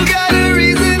 You got a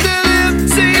reason to live.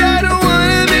 Say I don't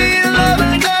wanna be in love.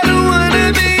 I don't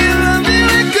wanna be in love.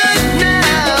 Feeling good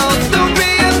now. Don't be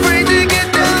afraid to get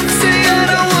down. Say I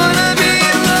don't wanna be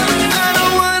in love. I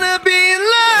don't wanna be in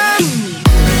love.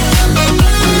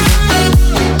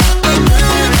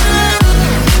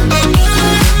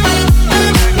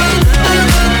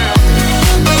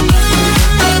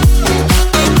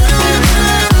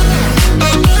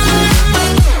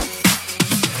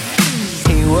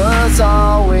 He was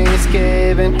always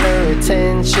giving her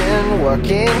attention,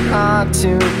 working hard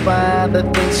to buy the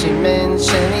things she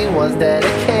mentioned. He was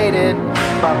dedicated,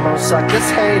 but most suckers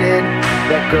hated.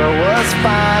 That girl was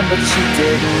fine, but she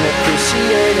didn't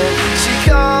appreciate it. She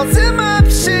calls him up,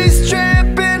 she's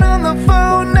tripping on the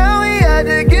phone. Now he had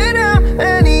to get out,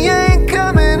 and he ain't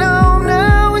coming home.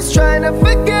 Now he's trying to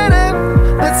forget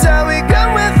him. That's how he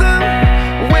got with him.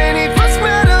 When he first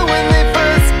met her, when they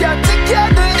first got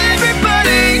together,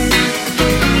 everybody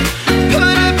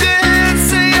put up your hands,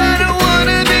 say I don't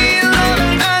wanna be in love.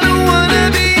 I don't wanna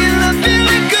be in love.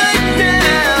 Feeling good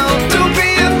now. Don't be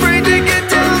afraid to get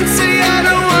down. Say I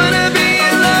don't wanna be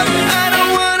in love. I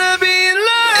don't wanna be in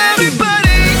love.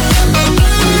 Everybody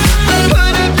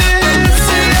put up your hands,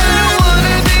 say I don't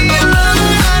wanna be in love.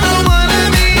 I don't wanna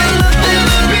be in love. Feel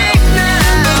the beat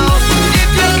now. If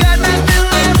you got nothing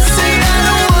left, say I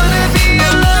don't wanna be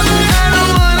in love. I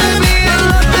don't wanna be in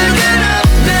love. Pick it up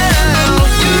now.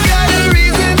 You got a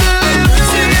reason to live.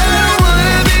 Say I don't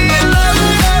wanna be in love.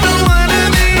 I don't wanna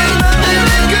be in love.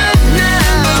 Feeling good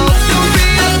now. Don't be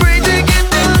afraid to get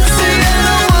down. Say I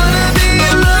don't wanna be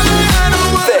in love. I don't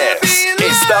wanna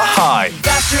This is The Hype.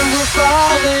 Faster we're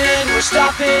falling, we're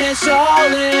stopping and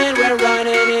stalling, we're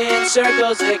running in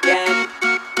circles again.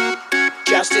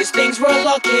 Just as things were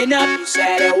looking up, you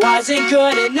said it wasn't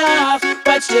good enough,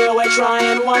 but still we're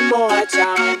trying one more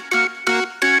time.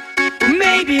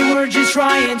 Maybe we're just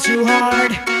trying too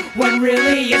hard, when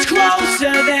really it's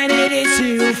closer than it is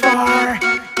too far.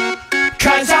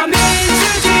 'Cause I'm in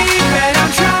too deep and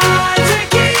I'm trying to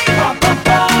keep up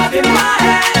above in my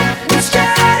head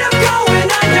instead of going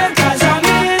under. 'Cause I'm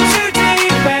in too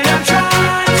deep and I'm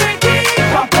trying to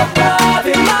keep up above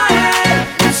in my head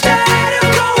instead of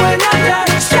going under.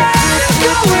 Instead of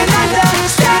going under.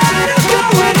 Instead of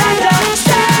going under.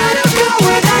 Instead of going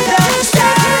under.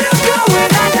 Instead of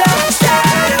going under.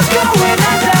 Instead of going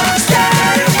under.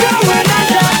 Instead of going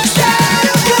under. Instead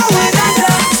of going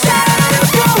under. Instead of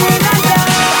going under.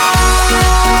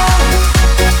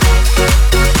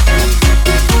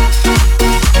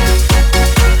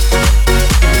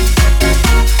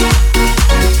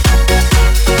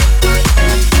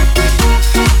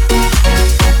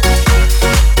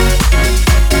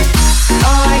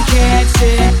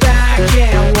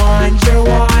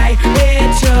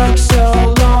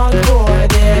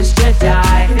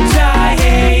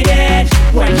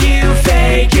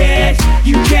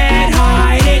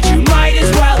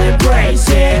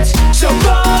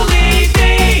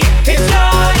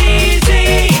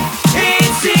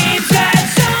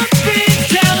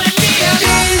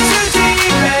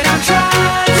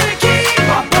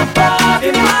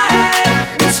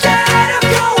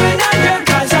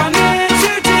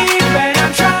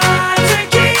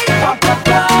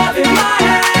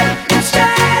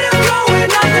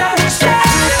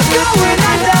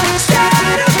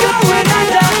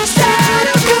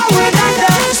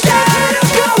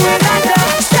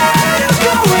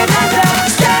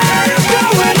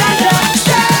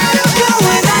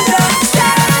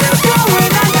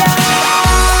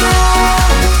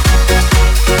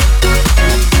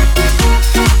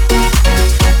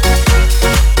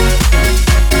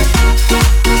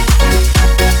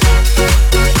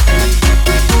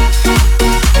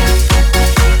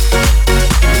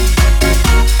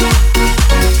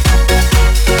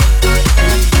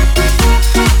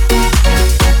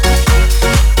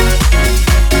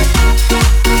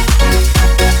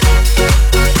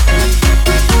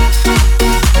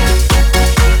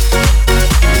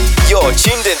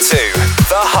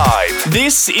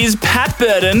 This is Pat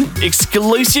Burden,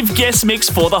 exclusive guest mix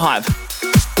for The Hype.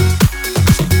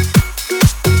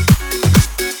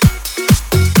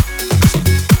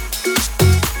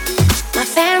 My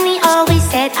family always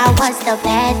said I was the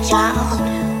bad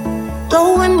child,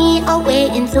 throwing me away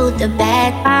into the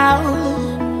bad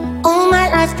house. All my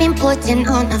life's been putting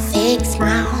on a fake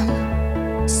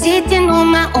smile, sitting on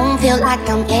my own, feel like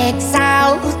I'm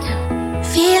exiled,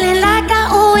 feeling like I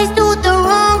always do the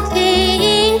wrong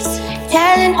things,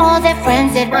 telling all their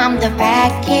friends that I'm the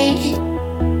bad kid.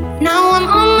 Now I'm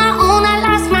on my own, I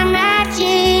lost my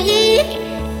magic,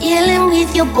 dealing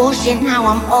with your bullshit, now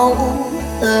I'm over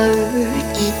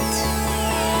it.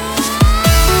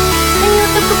 And you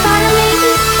took a part of me,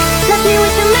 left me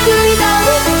with the memories of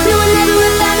we were never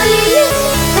a family.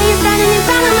 Now you're standing in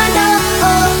front of my door,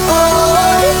 oh, oh,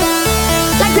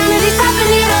 like none of this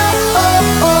happened at all,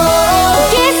 oh, oh.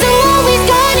 Guess I'm always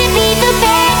gonna be the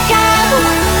bad girl,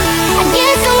 I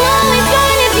guess I'm always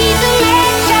gonna be the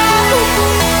mad child,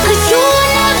 'cause you will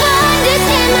never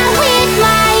understand my weird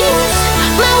mind,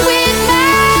 my weird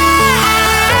mind.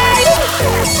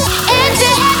 And to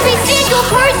every single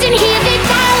person here that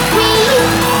doubts me,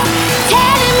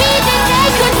 telling me that they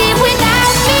could live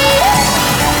without me,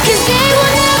 'cause they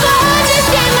will never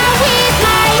understand my weird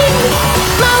mind,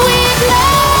 my weird mind.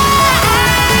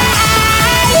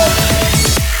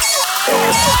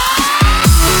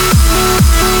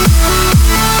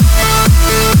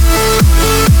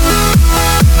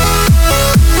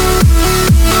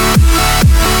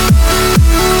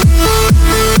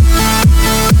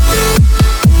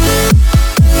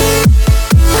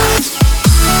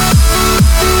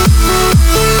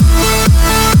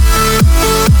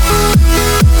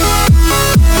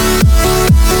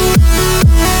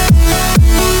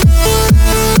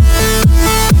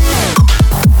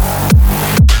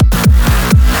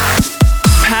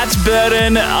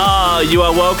 Burden, you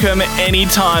are welcome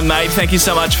anytime, mate. Thank you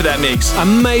so much for that mix.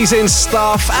 Amazing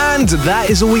stuff, and that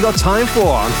is all we got time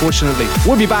for, unfortunately.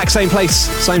 We'll be back same place,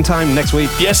 same time next week.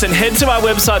 Yes, and head to our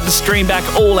website to stream back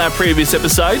all our previous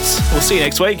episodes. We'll see you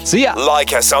next week. See ya.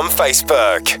 Like us on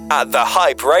Facebook at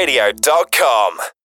thehyperadio.com.